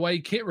linked to the away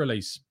kit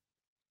release?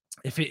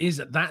 If it is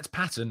that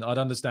pattern, I'd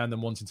understand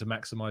them wanting to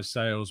maximize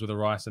sales with a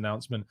Rice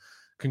announcement,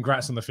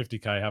 Congrats on the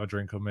 50k. Have a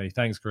drink on me.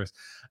 Thanks, Chris.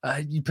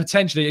 You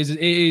potentially it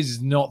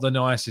is not the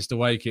nicest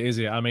away kit, is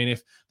it? I mean,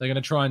 if they're going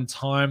to try and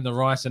time the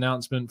Rice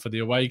announcement for the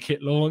away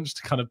kit launch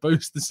to kind of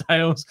boost the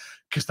sales,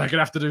 because they're going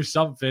to have to do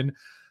something.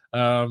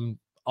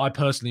 I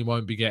personally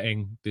won't be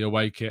getting the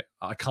away kit.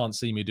 I can't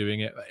see me doing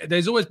it.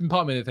 There's always been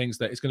part of me that thinks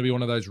that it's going to be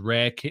one of those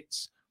rare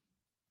kits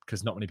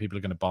because not many people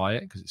are going to buy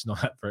it because it's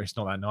not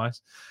that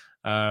nice.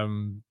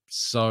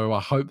 So I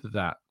hope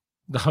that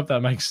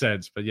makes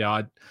sense. But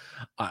yeah,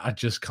 I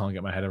just can't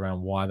get my head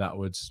around why that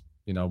would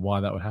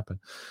happen.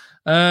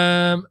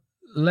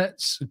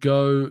 Let's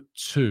go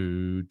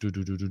to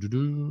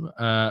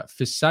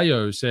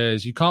Fisayo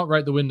says, you can't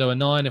rate the window a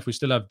 9 if we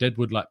still have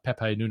deadwood like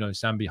Pepe, Nuno,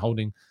 Sambi,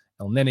 Holding,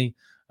 El Neni.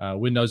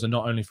 Windows are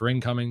not only for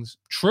incomings.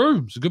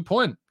 True. It's a good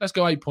point. Let's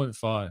go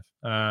 8.5.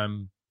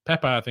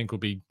 Pepe, I think, will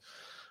be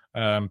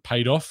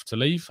paid off to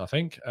leave, I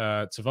think.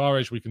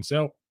 Tavares, we can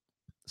sell.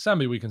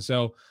 Sambi, we can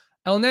sell.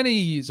 El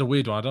Neni is a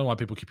weird one. I don't know why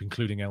people keep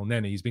including El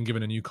Neni. He's been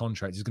given a new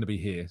contract. He's going to be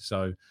here.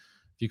 So if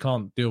you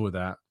can't deal with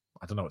that,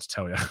 I don't know what to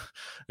tell you.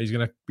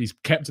 He's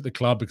kept at the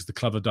club because the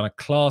club have done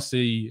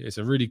it's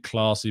a really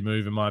classy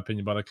move, in my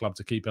opinion, by the club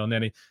to keep El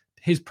Neni.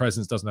 His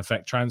presence doesn't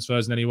affect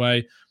transfers in any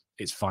way.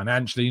 It's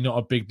financially not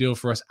a big deal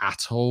for us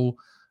at all.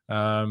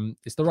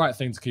 It's the right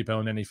thing to keep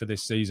El Neni for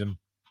this season.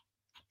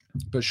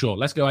 But sure,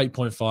 let's go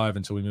 8.5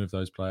 until we move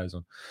those players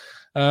on.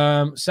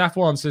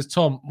 Safwan says,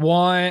 Tom,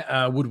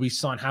 why would we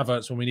sign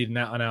Havertz when we need an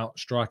out-and-out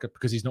striker?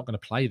 Because he's not going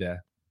to play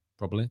there,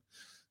 probably.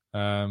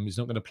 He's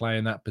not going to play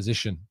in that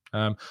position.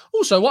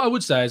 Also, what I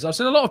would say is I've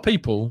seen a lot of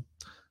people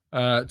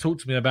talk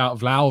to me about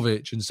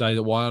Vlahovic and say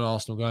that why are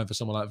Arsenal going for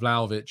someone like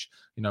Vlahovic?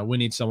 You know, we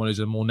need someone who's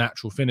a more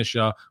natural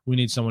finisher. We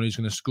need someone who's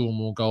going to score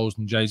more goals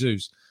than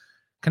Jesus.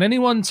 Can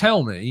anyone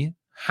tell me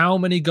how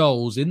many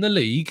goals in the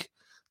league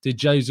did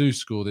Jesus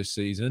score this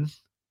season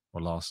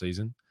or last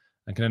season?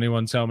 And can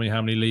anyone tell me how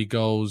many league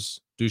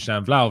goals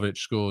Dusan Vlahovic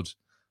scored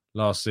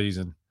last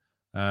season?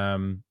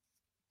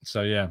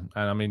 So, yeah.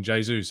 And, I mean,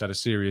 Jesus had a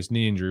serious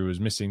knee injury, was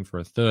missing for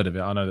a third of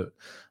it. I know that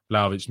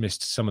Vlahovic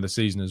missed some of the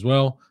season as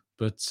well.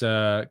 But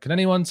can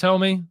anyone tell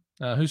me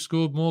who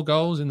scored more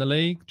goals in the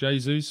league,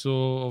 Jesus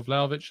or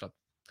Vlahovic?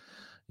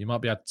 You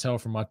might be able to tell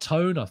from my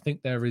tone. I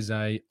think there is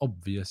a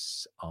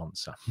obvious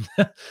answer.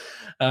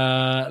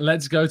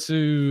 Let's go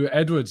to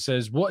Edward.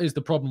 Says, what is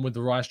the problem with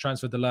the Rice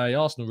transfer delay?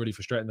 Arsenal really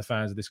frustrating the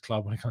fans of this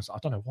club when it comes to, I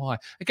don't know why.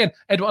 Again,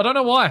 Edward, I don't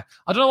know why.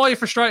 I don't know why you're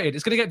frustrated.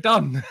 It's going to get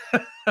done.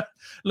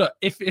 Look,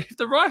 if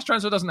the Rice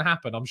transfer doesn't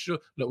happen, I'm sure,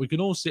 look, we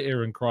can all sit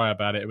here and cry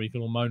about it and we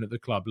can all moan at the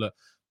club. Look,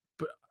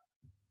 but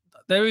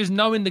there is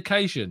no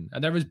indication,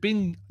 and there has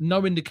been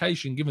no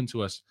indication given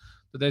to us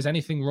that there's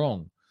anything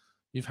wrong.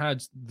 You've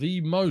had the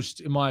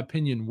most, in my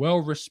opinion,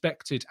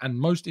 well-respected and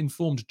most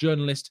informed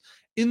journalist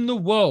in the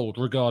world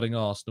regarding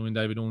Arsenal in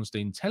David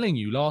Ornstein telling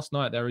you last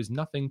night there is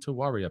nothing to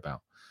worry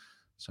about.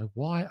 So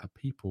why are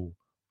people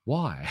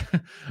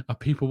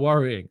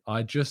worrying?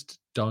 I just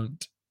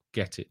don't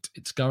get it.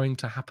 It's going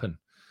to happen.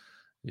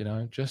 You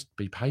know, just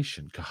be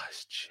patient,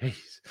 guys.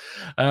 Jeez.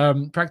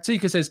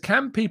 Praktika says,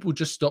 can people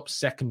just stop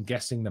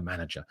second-guessing the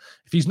manager?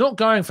 If he's not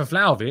going for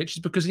Vlahovic, it's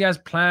because he has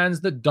plans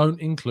that don't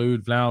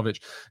include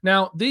Vlahovic.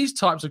 Now, these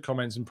types of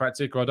comments, and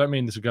Praktika, I don't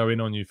mean to go in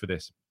on you for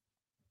this.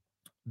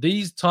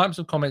 These types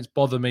of comments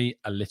bother me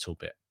a little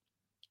bit,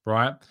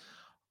 right?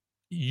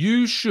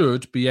 You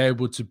should be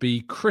able to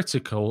be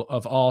critical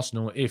of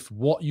Arsenal if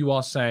what you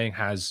are saying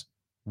has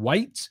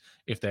weight,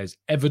 if there's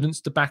evidence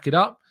to back it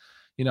up.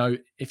 You know,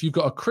 if you've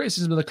got a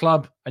criticism of the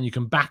club and you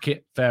can back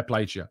it, fair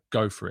play to you.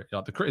 Go for it.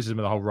 Like the criticism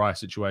of the whole Rice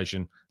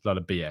situation, a lot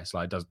of BS.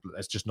 Like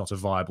it's just not a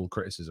viable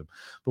criticism.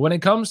 But when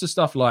it comes to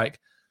stuff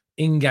like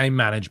in-game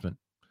management,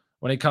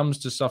 when it comes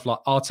to stuff like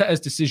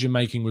Arteta's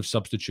decision-making with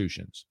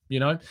substitutions, you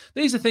know,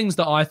 these are things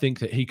that I think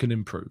that he can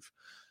improve.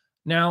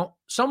 Now,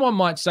 someone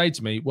might say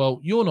to me, well,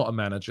 you're not a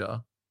manager.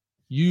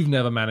 You've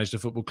never managed a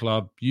football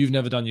club. You've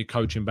never done your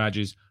coaching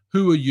badges.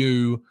 Who are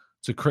you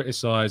to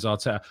criticize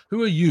Arteta?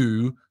 Who are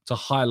you to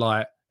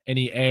highlight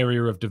any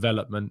area of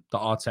development that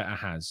Arteta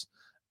has?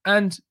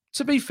 And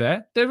to be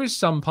fair, there is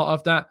some part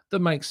of that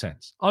makes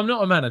sense. I'm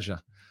not a manager.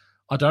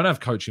 I don't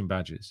have coaching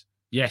badges.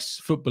 Yes,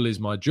 football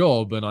is my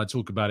job and I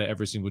talk about it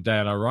every single day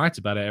and I write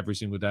about it every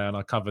single day and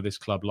I cover this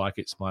club like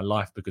it's my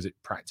life because it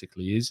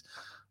practically is,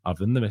 other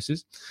than the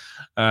misses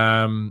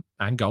and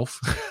golf.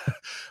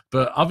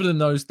 But other than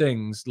those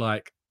things,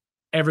 like,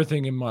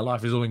 everything in my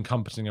life is all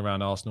encompassing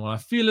around Arsenal. And I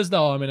feel as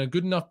though I'm in a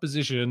good enough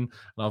position and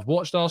I've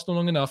watched Arsenal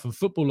long enough and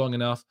football long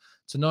enough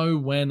to know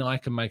when I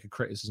can make a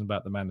criticism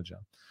about the manager.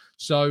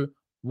 So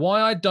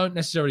why I don't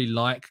necessarily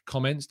like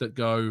comments that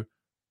go,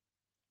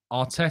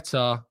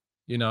 Arteta,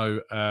 you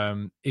know,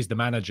 is the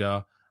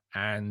manager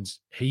and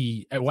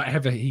he,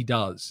 whatever he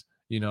does,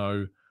 you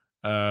know,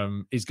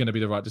 is going to be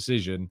the right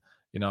decision.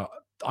 You know,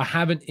 I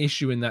have an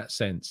issue in that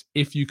sense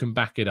if you can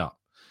back it up.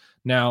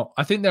 Now,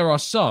 I think there are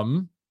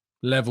some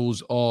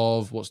levels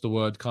of,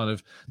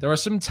 there are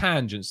some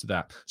tangents to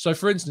that. So,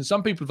 for instance,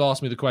 some people have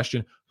asked me the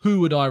question, who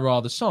would I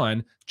rather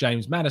sign,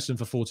 James Maddison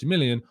for 40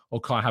 million or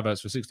Kai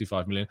Havertz for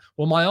 65 million?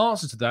 Well, my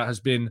answer to that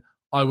has been,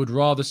 I would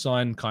rather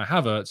sign Kai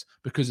Havertz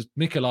because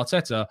Mikel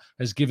Arteta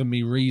has given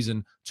me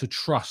reason to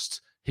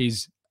trust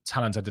his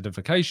talent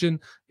identification,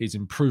 his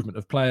improvement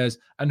of players,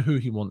 and who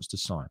he wants to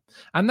sign.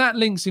 And that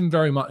links in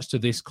very much to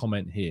this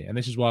comment here. And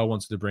this is why I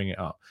wanted to bring it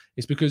up.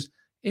 It's because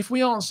if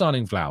we aren't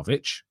signing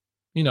Vlahovic,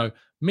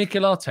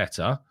 Mikel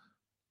Arteta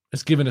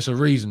has given us a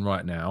reason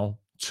right now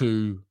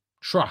to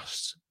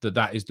trust that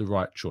that is the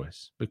right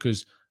choice,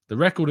 because the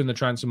record in the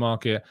transfer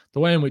market, the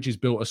way in which he's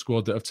built a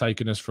squad that have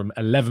taken us from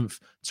 11th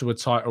to a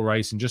title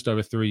race in just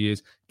over 3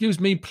 years, gives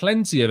me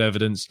plenty of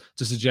evidence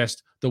to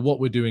suggest that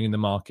what we're doing in the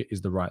market is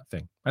the right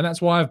thing. And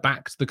that's why I've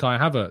backed the Kai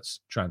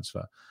Havertz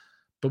transfer.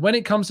 But when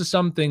it comes to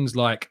some things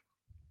like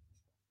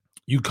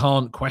you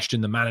can't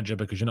question the manager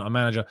because you're not a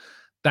manager,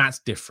 that's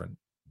different.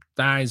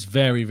 That is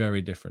very,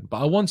 very different. But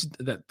I wanted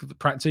that,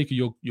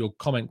 Praktika, your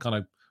comment kind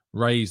of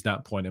raised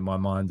that point in my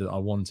mind that I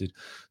wanted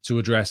to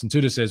address. And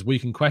Tudor says, we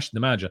can question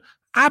the manager.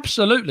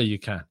 Absolutely, you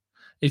can.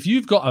 If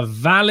you've got a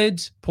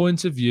valid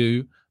point of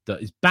view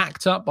that is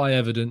backed up by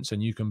evidence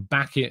and you can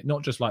back it,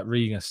 not just like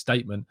reading a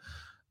statement,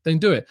 then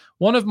do it.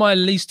 One of my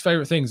least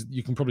favorite things,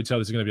 you can probably tell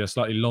this is going to be a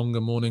slightly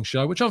longer morning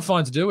show, which I'm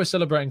fine to do. We're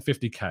celebrating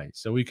 50K,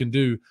 so we can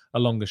do a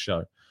longer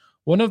show.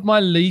 One of my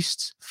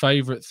least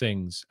favorite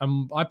things,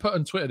 and I put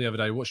on Twitter the other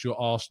day, what's your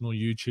Arsenal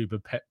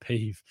YouTuber pet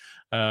peeve?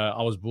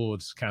 I was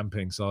bored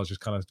camping, so I was just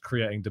kind of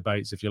creating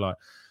debates, if you like.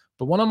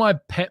 But one of my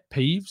pet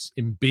peeves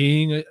in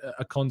being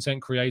a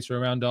content creator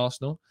around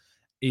Arsenal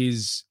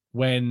is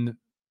when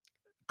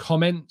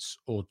comments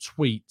or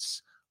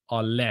tweets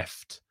are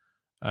left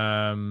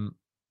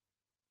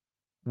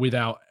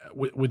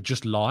with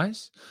just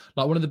lies.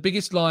 Like one of the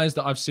biggest lies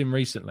that I've seen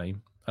recently,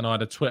 and I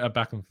had a Twitter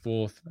back and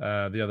forth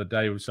the other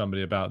day with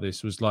somebody about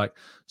this, was like,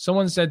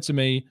 someone said to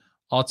me,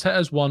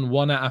 Arteta's won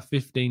 1 out of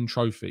 15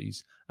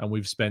 trophies and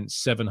we've spent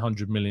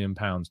 £700 million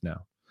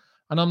now.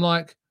 And I'm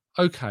like,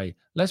 okay,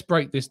 let's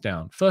break this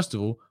down. First of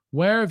all,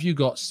 where have you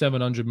got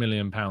 £700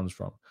 million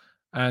from?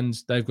 And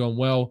they've gone,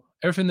 well,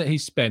 everything that he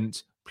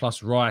spent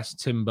plus Rice,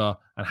 Timber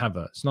and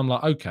Havertz. And I'm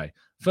like, okay,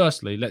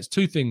 firstly, let's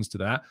two things to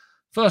that.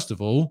 First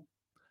of all,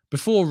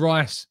 before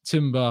Rice,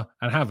 Timber,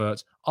 and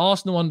Havertz,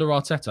 Arsenal under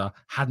Arteta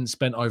hadn't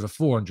spent over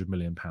 £400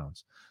 million.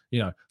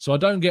 So I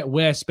don't get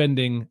where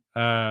spending.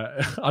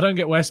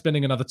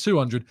 Another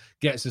 200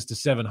 gets us to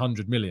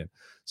 700 million.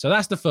 So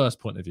that's the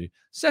first point of view.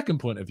 Second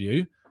point of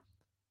view,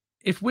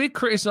 if we're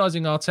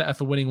criticising Arteta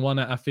for winning 1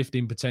 out of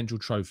 15 potential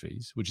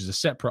trophies, which is a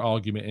separate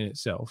argument in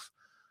itself,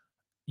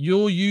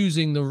 you're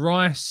using the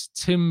Rice,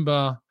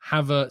 Timber,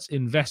 Havertz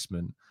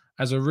investment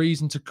as a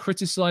reason to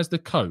criticise the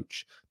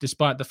coach,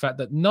 despite the fact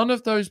that none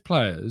of those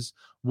players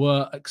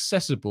were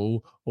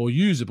accessible or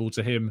usable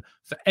to him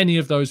for any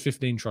of those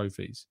 15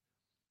 trophies.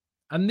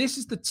 And this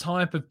is the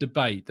type of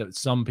debate that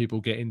some people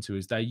get into,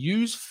 is they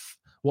use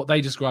what they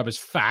describe as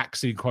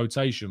facts in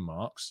quotation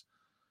marks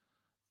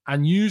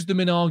and use them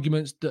in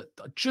arguments that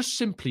are just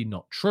simply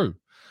not true.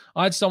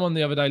 I had someone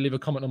the other day leave a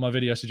comment on my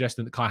video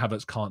suggesting that Kai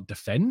Havertz can't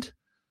defend,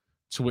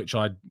 to which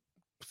I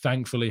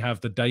thankfully have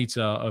the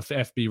data of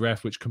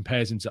FBref, which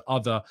compares him to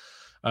other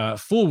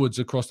forwards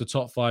across the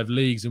top 5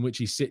 leagues, in which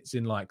he sits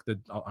in I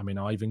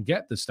even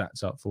get the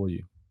stats up for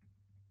you.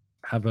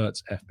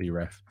 Havertz,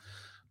 FBref.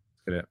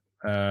 Look at it.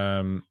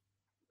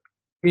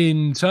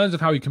 In terms of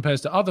how he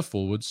compares to other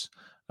forwards,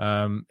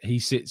 he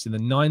sits in the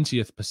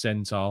 90th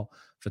percentile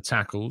for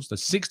tackles, the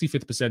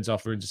 65th percentile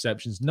for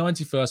interceptions,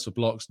 91st for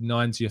blocks,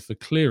 90th for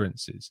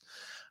clearances.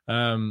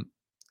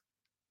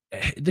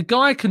 The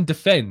guy can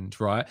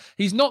defend, right?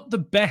 He's not the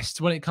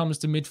best when it comes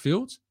to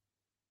midfield.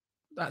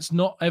 That's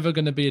not ever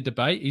going to be a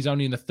debate. He's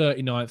only in the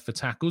 39th for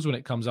tackles when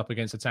it comes up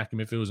against attacking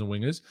midfielders and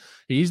wingers.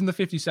 He's in the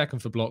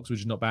 52nd for blocks, which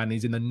is not bad. And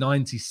he's in the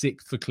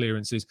 96th for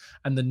clearances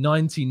and the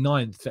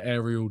 99th for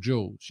aerial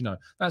duels.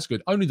 That's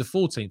good. Only the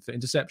 14th for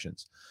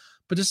interceptions.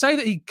 But to say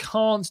that he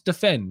can't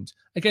defend,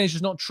 again, it's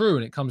just not true.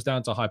 And it comes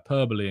down to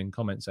hyperbole in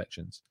comment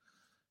sections.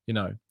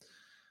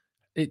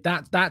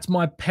 That's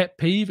my pet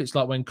peeve. It's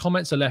like when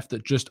comments are left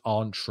that just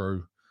aren't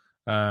true.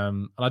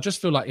 And I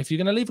just feel like if you're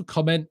going to leave a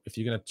comment, if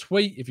you're going to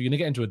tweet, if you're going to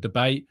get into a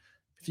debate,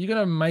 if you're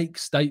going to make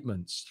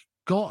statements,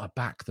 you've got to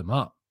back them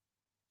up.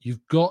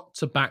 You've got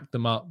to back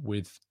them up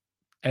with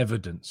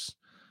evidence.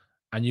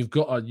 And you've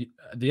got to,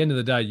 at the end of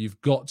the day,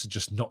 you've got to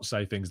just not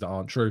say things that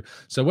aren't true.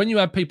 So when you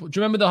have people, do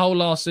you remember the whole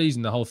last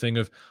season, the whole thing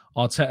of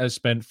Arteta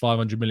spent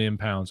 £500 million,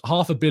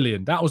 £500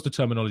 million? That was the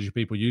terminology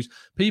people used.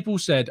 People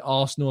said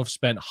Arsenal have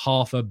spent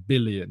 £500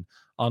 million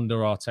under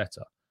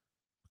Arteta.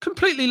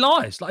 Completely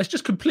lies. It's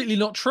just completely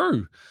not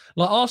true.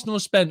 Arsenal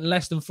spent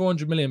less than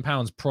 £400 million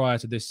prior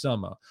to this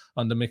summer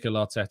under Mikel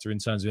Arteta in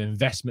terms of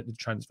investment and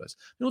transfers.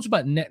 We don't talk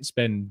about net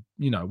spend,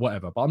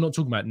 whatever, but I'm not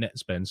talking about net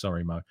spend.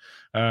 Sorry, Mo.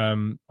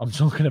 I'm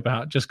talking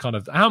about just kind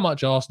of how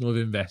much Arsenal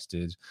have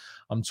invested.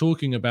 I'm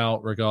talking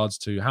about regards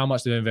to how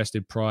much they've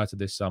invested prior to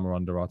this summer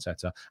under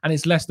Arteta, and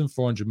it's less than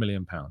 £400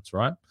 million,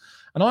 right?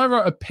 And I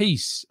wrote a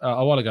piece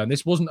a while ago, and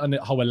this wasn't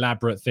a whole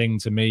elaborate thing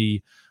to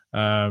me,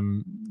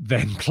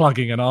 then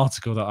plugging an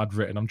article that I'd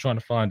written. I'm trying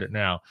to find it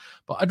now.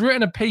 But I'd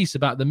written a piece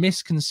about the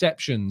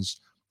misconceptions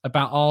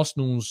about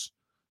Arsenal's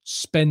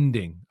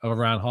spending of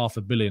around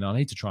 $500 million. I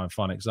need to try and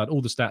find it because I had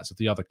all the stats of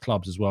the other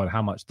clubs as well and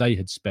how much they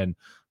had spent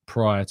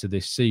prior to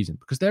this season,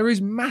 because there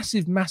is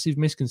massive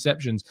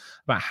misconceptions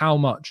about how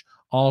much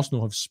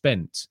Arsenal have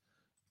spent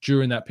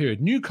during that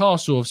period.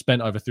 Newcastle have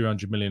spent over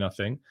 300 million, I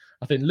think.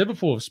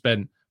 Liverpool have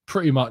spent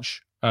pretty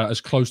much as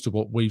close to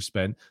what we've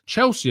spent.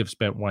 Chelsea have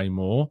spent way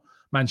more.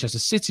 Manchester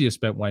City have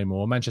spent way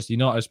more. Manchester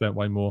United have spent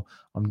way more.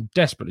 I'm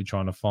desperately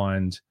trying to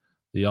find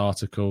the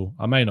article.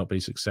 I may not be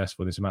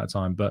successful this amount of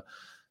time, but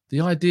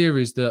the idea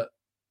is that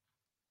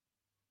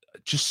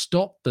just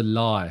stop the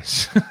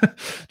lies. Do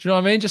you know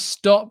what I mean? Just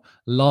stop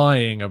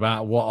lying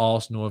about what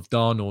Arsenal have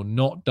done or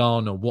not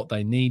done or what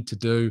they need to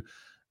do,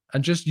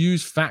 and just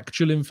use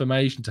factual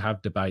information to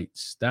have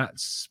debates.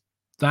 That's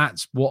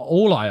what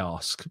all I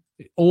ask.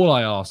 All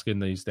I ask in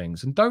these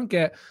things. And don't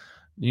get,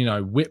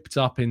 whipped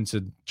up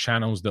into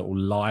channels that will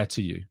lie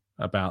to you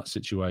about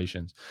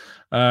situations.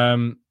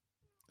 So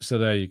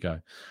there you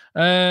go.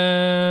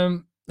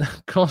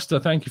 Costa,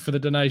 thank you for the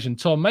donation.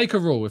 Tom, make a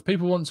rule. If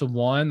people want to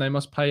whine, they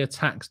must pay a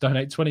tax.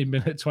 Donate £20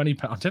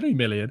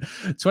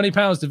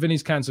 million to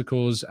Vinny's cancer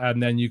cause,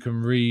 and then you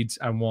can read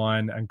and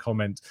whine and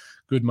comment.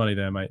 Good money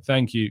there, mate.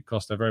 Thank you,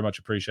 Costa. Very much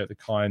appreciate the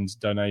kind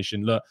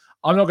donation. Look,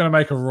 I'm not going to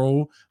make a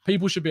rule.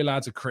 People should be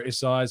allowed to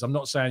criticize. I'm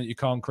not saying that you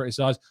can't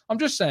criticize. I'm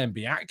just saying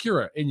be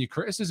accurate in your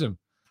criticism.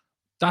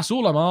 That's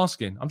all I'm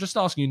asking. I'm just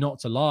asking you not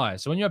to lie.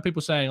 So when you have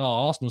people saying,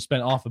 "Oh, Arsenal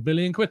spent £500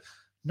 million,"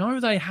 no,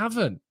 they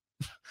haven't.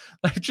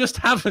 They just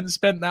haven't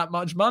spent that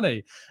much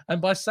money. And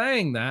by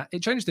saying that,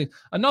 it changes things.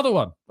 Another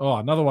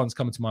one's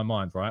coming to my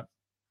mind, right?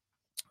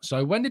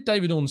 So when did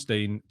David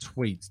Ornstein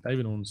tweet?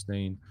 David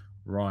Ornstein,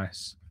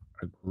 Rice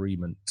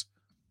agreement,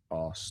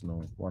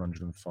 Arsenal,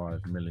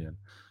 105 million.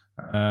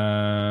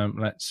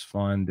 Let's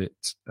find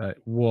it.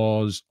 It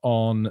was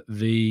on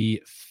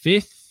the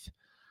 5th.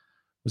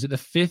 Was it the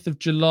 5th of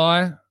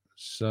July?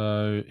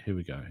 So here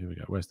we go.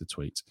 Where's the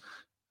tweet?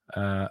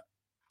 I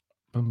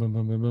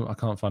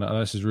can't find it. Oh,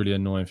 this is really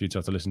annoying for you to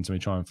have to listen to me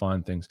try and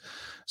find things.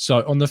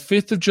 So on the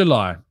 5th of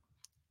July,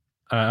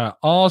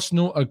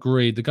 Arsenal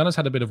agreed. The Gunners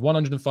had a bid of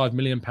 £105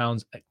 million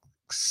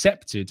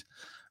accepted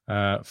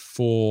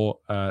for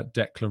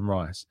Declan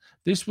Rice.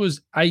 This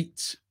was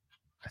 8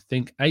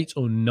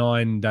 or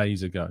 9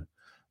 days ago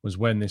was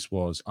when this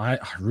was. I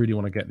really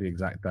want to get the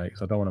exact date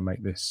because I don't want to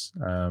make this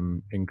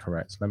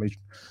incorrect.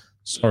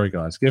 Sorry,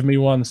 guys. Give me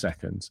 1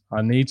 second.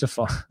 I need to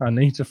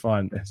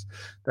find this.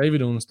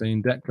 David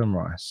Ornstein, Declan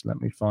Rice.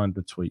 Let me find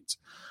the tweet.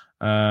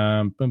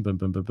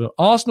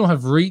 Arsenal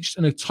have reached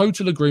a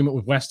total agreement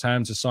with West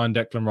Ham to sign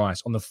Declan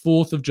Rice on the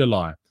 4th of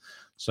July.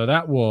 So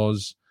that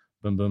was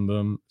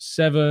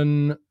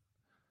 7,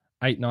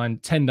 8, 9,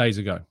 10 days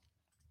ago.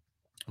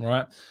 All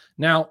right.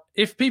 Now,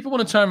 if people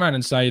want to turn around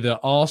and say that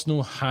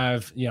Arsenal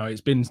have, it's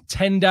been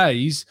 10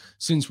 days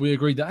since we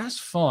agreed, that's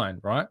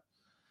fine, right?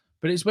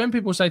 But it's when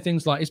people say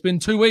things like, it's been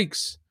 2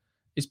 weeks,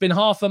 it's been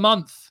half a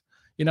month.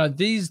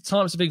 These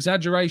types of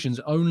exaggerations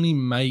only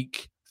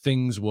make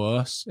things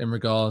worse in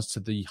regards to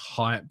the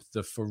hype,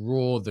 the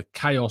furore, the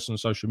chaos on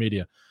social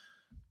media.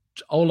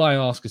 All I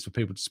ask is for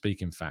people to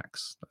speak in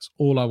facts. That's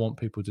all I want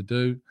people to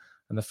do.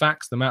 And the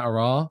facts, the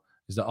matter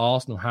is that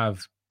Arsenal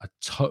have a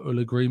total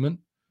agreement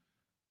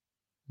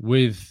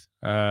with,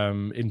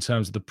 in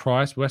terms of the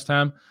price, West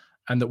Ham,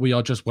 and that we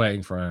are just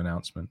waiting for an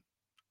announcement.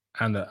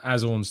 And that,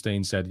 as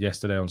Ornstein said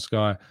yesterday on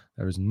Sky,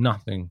 there is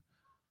nothing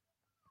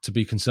to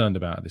be concerned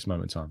about at this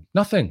moment in time.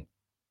 Nothing.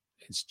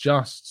 It's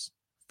just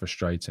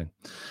frustrating.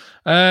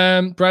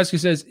 Bradsky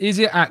says, is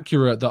it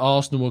accurate that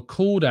Arsenal were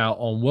called out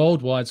on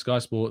worldwide Sky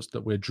Sports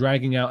that we're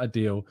dragging out a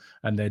deal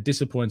and they're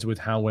disappointed with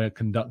how we're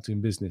conducting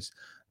business?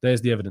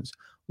 There's the evidence.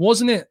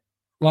 Wasn't it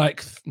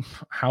like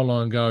how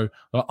long ago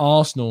that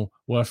Arsenal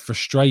were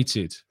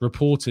frustrated,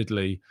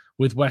 reportedly,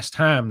 with West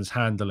Ham's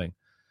handling?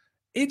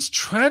 It's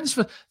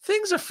transfer.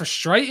 Things are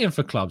frustrating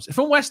for clubs.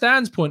 From West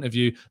Ham's point of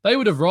view, they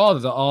would have rather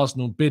that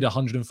Arsenal bid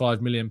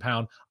 £105 million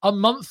a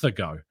month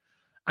ago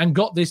and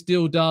got this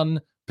deal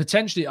done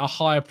potentially at a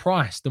higher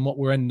price than what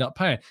we're ending up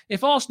paying.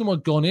 If Arsenal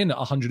had gone in at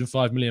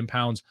 £105 million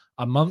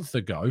a month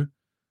ago,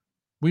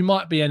 we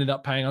might be ended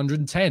up paying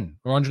 110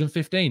 or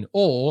 115,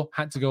 or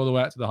had to go all the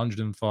way out to the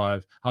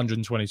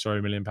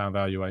 120 million pound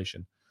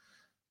valuation.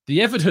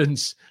 The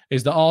evidence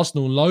is that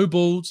Arsenal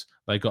lowballed,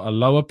 they got a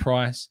lower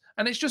price,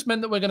 and it's just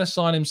meant that we're going to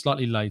sign him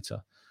slightly later.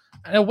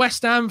 And a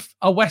West Ham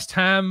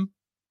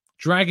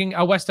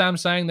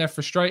saying they're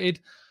frustrated.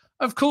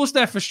 Of course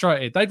they're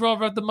frustrated. They'd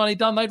rather have the money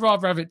done. They'd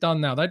rather have it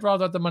done now. They'd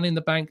rather have the money in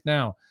the bank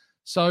now.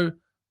 So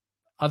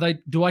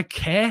do I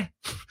care?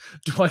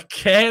 Do I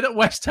care that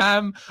West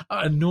Ham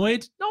are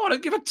annoyed? No, I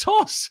don't give a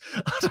toss.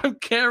 I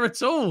don't care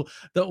at all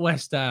that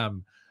West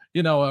Ham,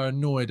 are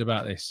annoyed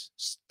about this.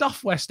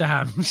 Stuff West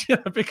Ham,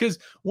 because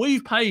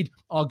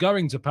are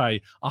going to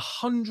pay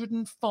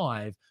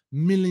 £105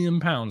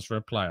 million for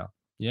a player.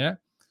 Yeah.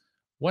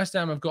 West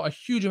Ham have got a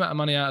huge amount of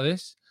money out of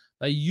this.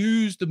 They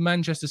used the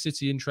Manchester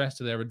City interest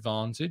to their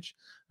advantage,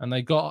 and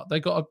they got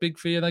a big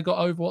fee. They got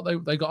over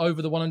they got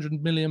over the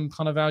 100 million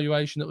kind of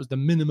valuation that was the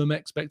minimum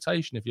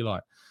expectation, if you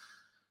like.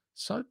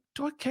 So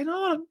do I care?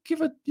 No, I don't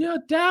give a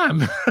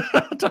damn.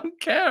 I don't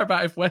care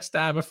about if West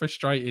Ham are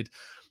frustrated.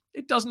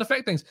 It doesn't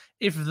affect things.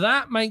 If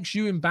that makes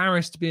you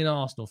embarrassed to be an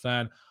Arsenal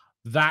fan,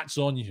 that's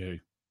on you.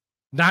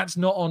 That's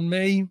not on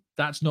me.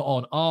 That's not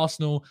on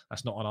Arsenal.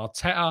 That's not on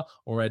Arteta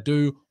or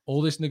Edu,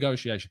 all this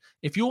negotiation.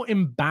 If you're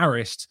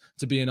embarrassed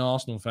to be an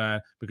Arsenal fan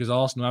because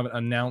Arsenal haven't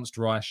announced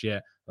Rice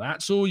yet,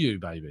 that's all you,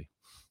 baby.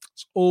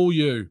 It's all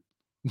you.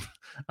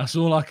 That's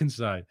all I can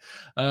say.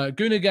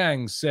 Guna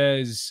Gang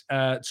says,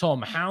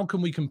 Tom, how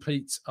can we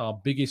complete our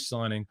biggest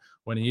signing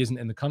when he isn't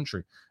in the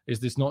country?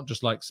 Is this not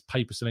just like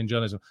paper selling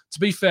journalism? To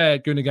be fair,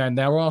 Guna Gang,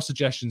 there are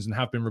suggestions and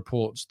have been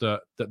reports that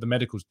the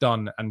medical's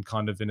done and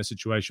kind of in a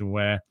situation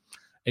where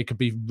it could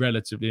be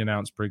relatively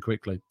announced pretty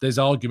quickly. There's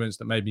arguments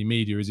that maybe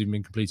media has even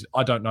been completed.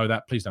 I don't know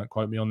that. Please don't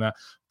quote me on that.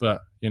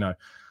 But,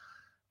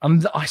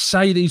 I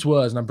say these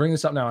words, and I'm bringing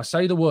this up now. I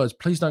say the words,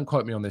 please don't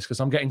quote me on this, because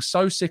I'm getting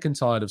so sick and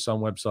tired of some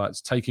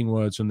websites taking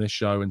words from this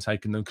show and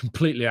taking them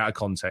completely out of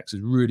context.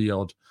 It's really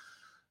odd.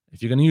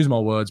 If you're going to use my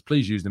words,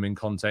 please use them in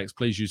context.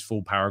 Please use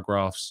full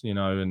paragraphs,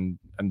 and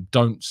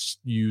don't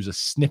use a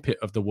snippet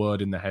of the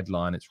word in the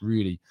headline. It's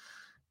really,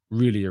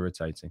 really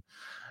irritating.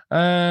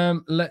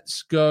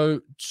 Let's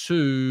go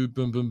to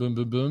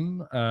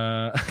boom.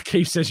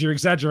 Keith says you're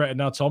exaggerating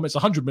now, Tom. It's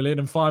 100 million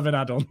and 5 in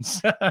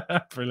add-ons.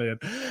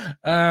 Brilliant.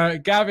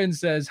 Gavin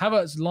says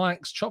Havertz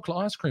likes chocolate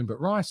ice cream, but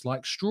Rice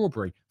likes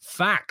strawberry.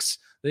 Facts.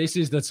 This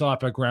is the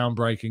type of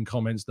groundbreaking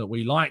comments that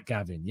we like,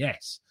 Gavin.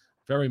 Yes,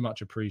 very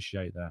much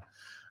appreciate that.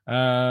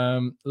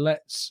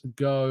 Let's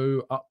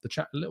go up the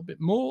chat a little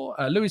bit more.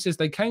 Louis says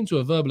they came to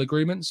a verbal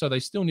agreement, so they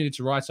still needed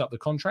to write up the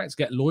contracts,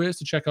 get lawyers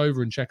to check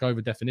over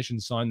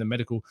definitions, sign the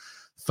medical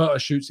photo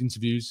shoots,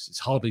 interviews. It's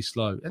hardly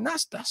slow, and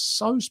that's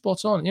so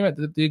spot on.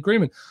 The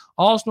agreement.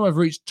 Arsenal have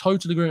reached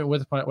total agreement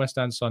with West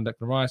Ham to sign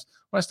Declan Rice.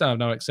 West Ham have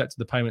now accepted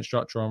the payment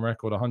structure on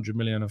record: 100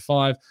 million and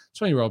 5.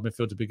 20-year-old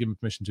midfielder to be given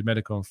permission to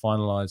medical and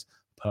finalise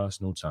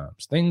personal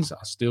terms. Things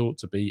are still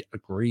to be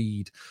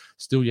agreed,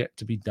 still yet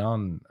to be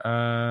done.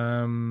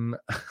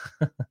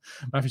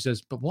 Matthew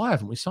says, but why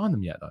haven't we signed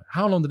them yet, though?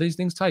 How long do these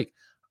things take?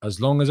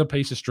 As long as a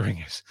piece of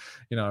string is.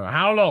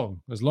 How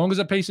long? As long as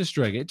a piece of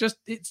string. It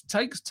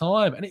takes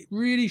time, and it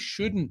really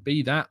shouldn't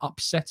be that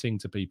upsetting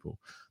to people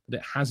that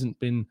it hasn't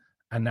been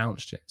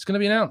announced yet. It's going to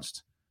be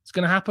announced. It's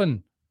going to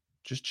happen.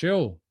 Just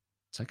chill.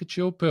 Take a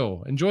chill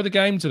pill. Enjoy the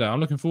game today.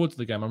 I'm looking forward to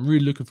the game. I'm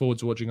really looking forward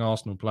to watching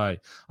Arsenal play.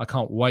 I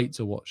can't wait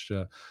to watch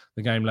the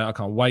game later. I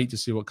can't wait to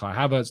see what Kai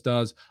Havertz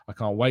does. I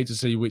can't wait to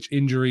see which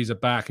injuries are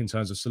back in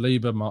terms of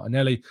Saliba,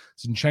 Martinelli,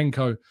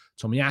 Zinchenko,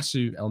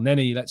 Tomiyasu, El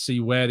Neni. Let's see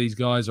where these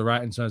guys are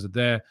at in terms of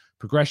their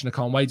progression. I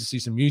can't wait to see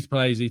some youth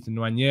players. Ethan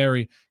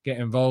Nwaneri get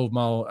involved.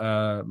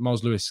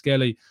 Miles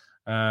Lewis-Skelly.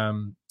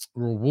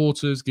 Raw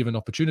Waters given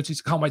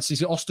opportunities. I can't wait to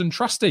see Austin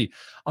Trusty.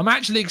 I'm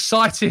actually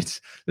excited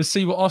to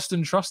see what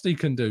Austin Trusty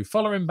can do.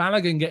 Folarin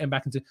Balogun getting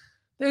back into.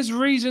 There's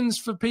reasons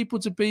for people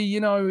to be,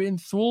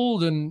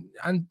 enthralled and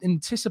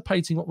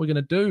anticipating what we're going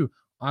to do.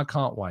 I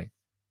can't wait.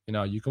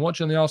 You can watch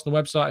it on the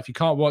Arsenal website. If you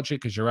can't watch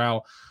it because you're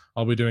out,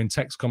 I'll be doing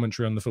text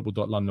commentary on the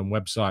football.london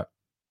website.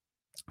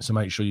 So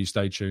make sure you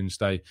stay tuned,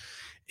 stay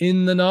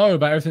in the know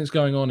about everything that's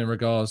going on in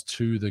regards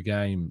to the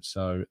game.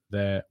 So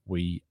there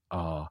we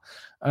are.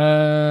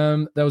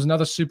 There was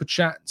another super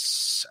chat.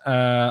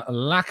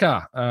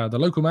 Laka, the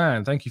local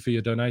man, thank you for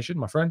your donation,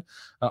 my friend.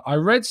 I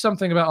read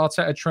something about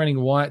Arteta training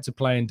White to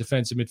play in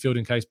defensive midfield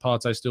in case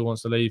Partey still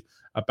wants to leave.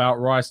 About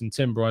Rice and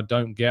Timber, I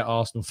don't get.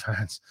 Arsenal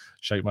fans.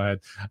 Shake my head.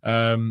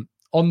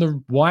 On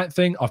the White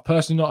thing, I've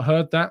personally not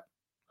heard that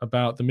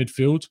about the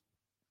midfield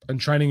and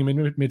training in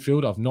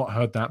midfield. I've not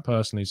heard that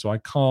personally, so I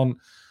can't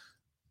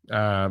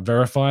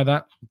verify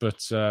that. But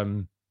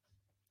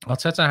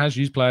Arteta has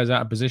used players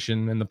out of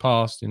position in the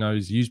past.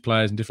 He's used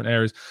players in different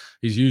areas.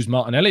 He's used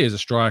Martinelli as a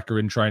striker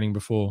in training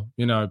before,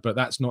 but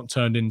that's not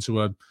turned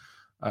into a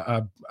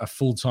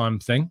full-time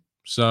thing.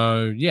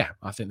 So, yeah,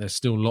 I think there's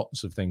still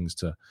lots of things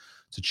to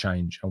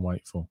change and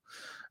wait for.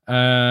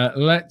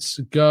 Let's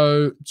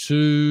go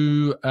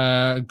to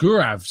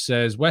Gurav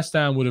says West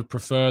Ham would have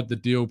preferred the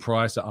deal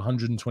price at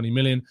 120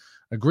 million,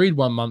 agreed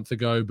 1 month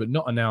ago, but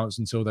not announced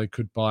until they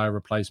could buy a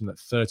replacement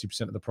at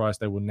 30% of the price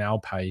they will now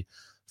pay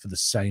for the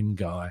same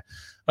guy.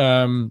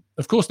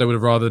 Of course, they would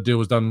have rather the deal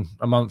was done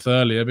a month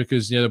earlier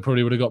because they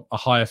probably would have got a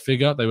higher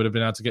figure. They would have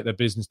been able to get their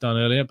business done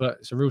earlier, but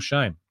it's a real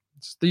shame.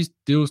 These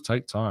deals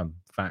take time.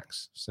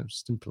 Facts.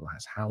 Simple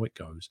as how it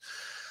goes.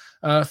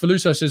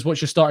 Feluso says, what's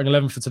your starting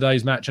 11 for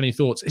today's match? Any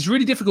thoughts? It's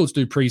really difficult to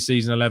do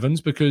pre-season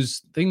 11s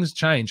because things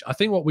change. I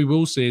think what we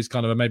will see is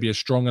kind of maybe a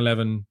strong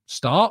 11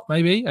 start,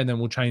 maybe, and then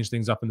we'll change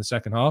things up in the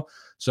second half.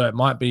 So it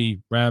might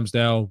be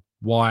Ramsdale,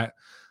 White,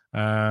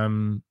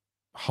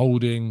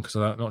 Holding, because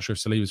I'm not sure if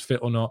Saliba's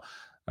fit or not,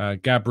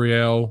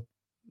 Gabriel,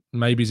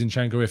 maybe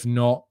Zinchenko, if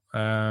not,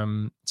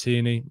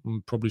 Tierney will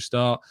probably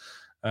start.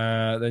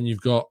 Then you've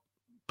got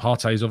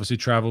Partey's obviously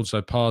travelled,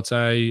 so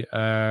Partey.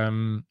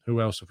 Who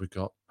else have we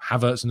got?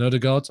 Havertz and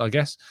Odegaard, I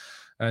guess.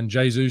 And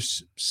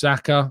Jesus,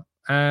 Saka,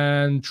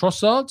 and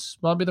Trossard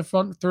might be the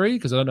front three,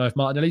 because I don't know if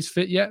Martinelli's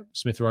fit yet.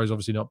 Smith Rowe's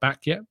obviously not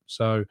back yet.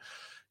 So,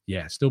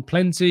 yeah, still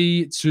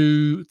plenty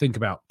to think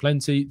about,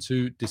 plenty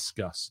to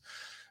discuss.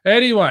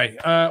 Anyway,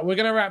 we're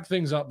going to wrap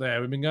things up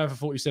there. We've been going for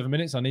 47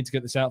 minutes. I need to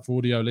get this out for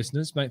audio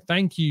listeners. Mate,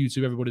 thank you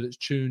to everybody that's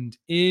tuned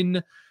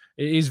in.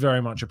 It is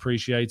very much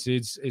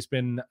appreciated. It's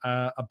been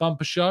a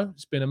bumper show.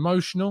 It's been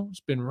emotional. It's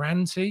been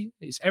ranty.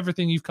 It's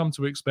everything you've come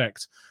to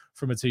expect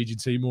from a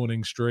TGT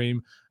morning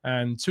stream.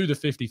 And to the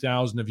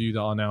 50,000 of you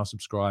that are now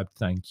subscribed,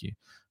 thank you.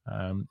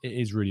 It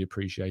is really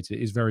appreciated.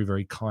 It is very,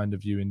 very kind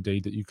of you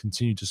indeed that you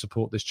continue to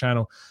support this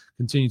channel,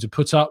 continue to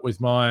put up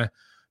with my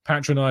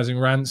patronizing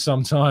rants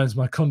sometimes,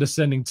 my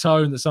condescending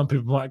tone that some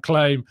people might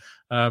claim.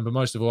 But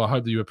most of all, I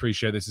hope that you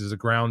appreciate this as a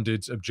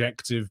grounded,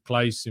 objective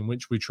place in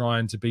which we try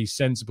and to be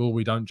sensible.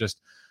 We don't just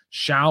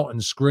shout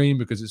and scream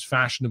because it's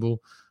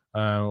fashionable.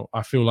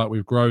 I feel like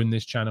we've grown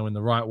this channel in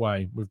the right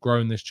way. We've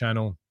grown this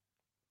channel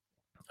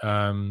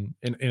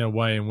in a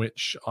way in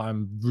which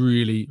I'm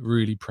really,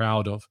 really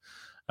proud of.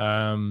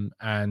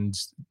 And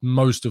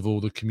most of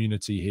all, the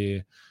community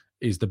here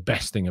is the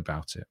best thing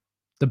about it.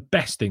 The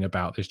best thing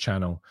about this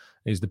channel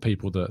is the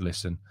people that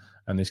listen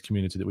and this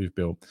community that we've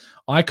built.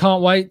 I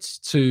can't wait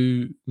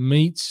to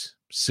meet,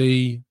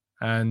 see,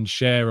 and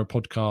share a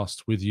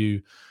podcast with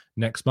you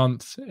next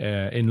month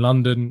in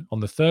London on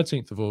the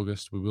 13th of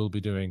August. We will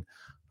be doing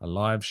a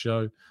live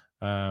show.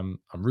 I'm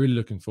really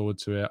looking forward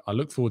to it. I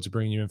look forward to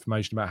bringing you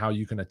information about how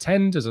you can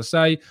attend. As I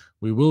say,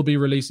 we will be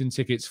releasing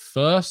tickets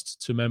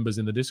first to members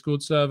in the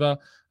Discord server.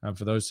 And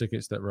for those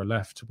tickets that were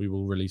left, we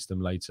will release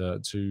them later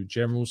to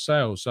general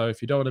sales. So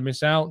if you don't want to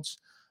miss out,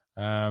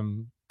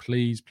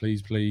 please,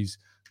 please, please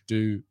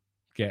do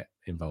get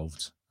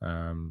involved.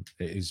 It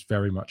is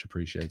very much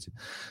appreciated.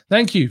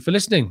 Thank you for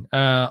listening,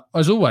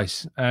 as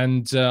always.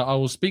 And I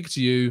will speak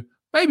to you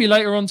maybe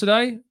later on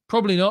today.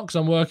 Probably not because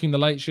I'm working the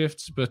late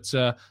shifts, but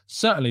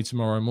certainly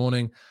tomorrow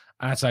morning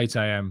at 8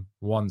 a.m.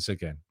 once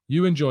again.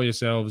 You enjoy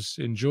yourselves.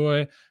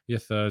 Enjoy your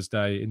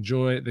Thursday.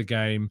 Enjoy the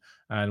game.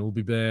 And we'll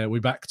be there.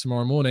 We'll be back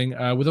tomorrow morning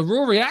with a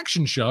Raw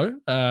reaction show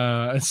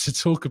to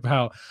talk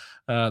about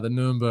the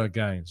Nurnberg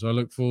game. So I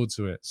look forward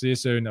to it. See you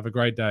soon. Have a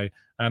great day.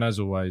 And as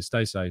always,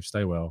 stay safe,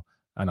 stay well,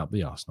 and up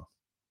the Arsenal.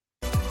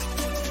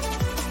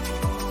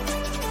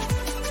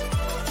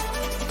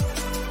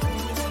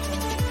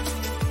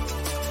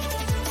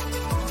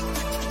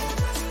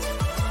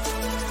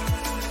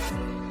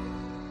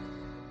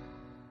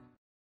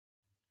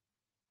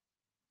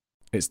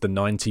 It's the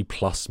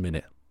 90-plus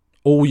minute.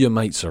 All your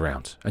mates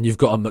around, and you've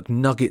got a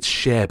McNuggets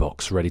share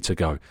box ready to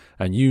go,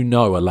 and you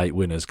know a late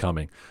winner's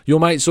coming. Your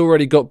mate's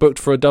already got booked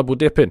for a double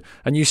dipping,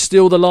 and you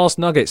steal the last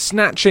nugget,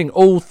 snatching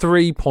all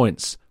 3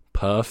 points.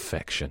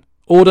 Perfection.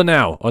 Order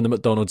now on the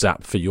McDonald's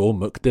app for your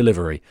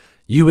McDelivery.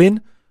 You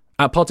in?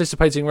 At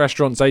participating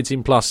restaurants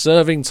 18 plus,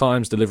 serving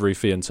times, delivery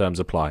fee and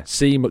terms apply.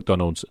 See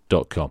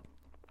mcdonalds.com.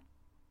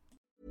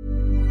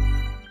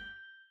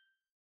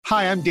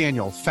 Hi, I'm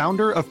Daniel,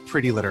 founder of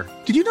Pretty Litter.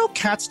 Did you know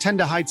cats tend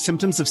to hide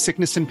symptoms of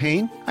sickness and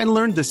pain? I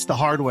learned this the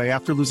hard way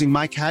after losing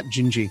my cat,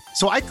 Gingy.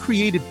 So I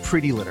created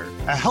Pretty Litter,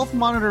 a health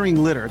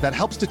monitoring litter that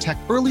helps detect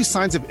early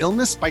signs of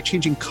illness by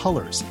changing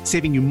colors,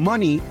 saving you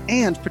money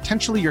and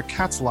potentially your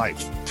cat's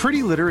life.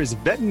 Pretty Litter is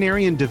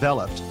veterinarian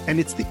developed, and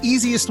it's the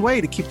easiest way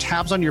to keep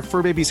tabs on your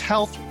fur baby's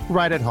health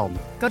right at home.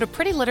 Go to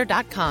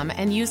prettylitter.com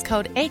and use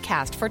code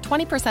ACAST for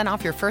 20%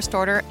 off your first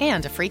order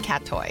and a free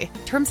cat toy.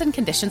 Terms and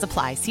conditions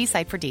apply. See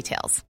site for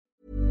details.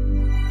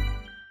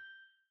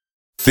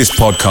 This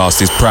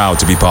podcast is proud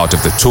to be part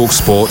of the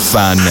TalkSport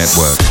Fan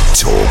Network.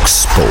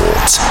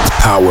 TalkSport.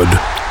 Powered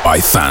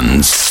by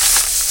fans.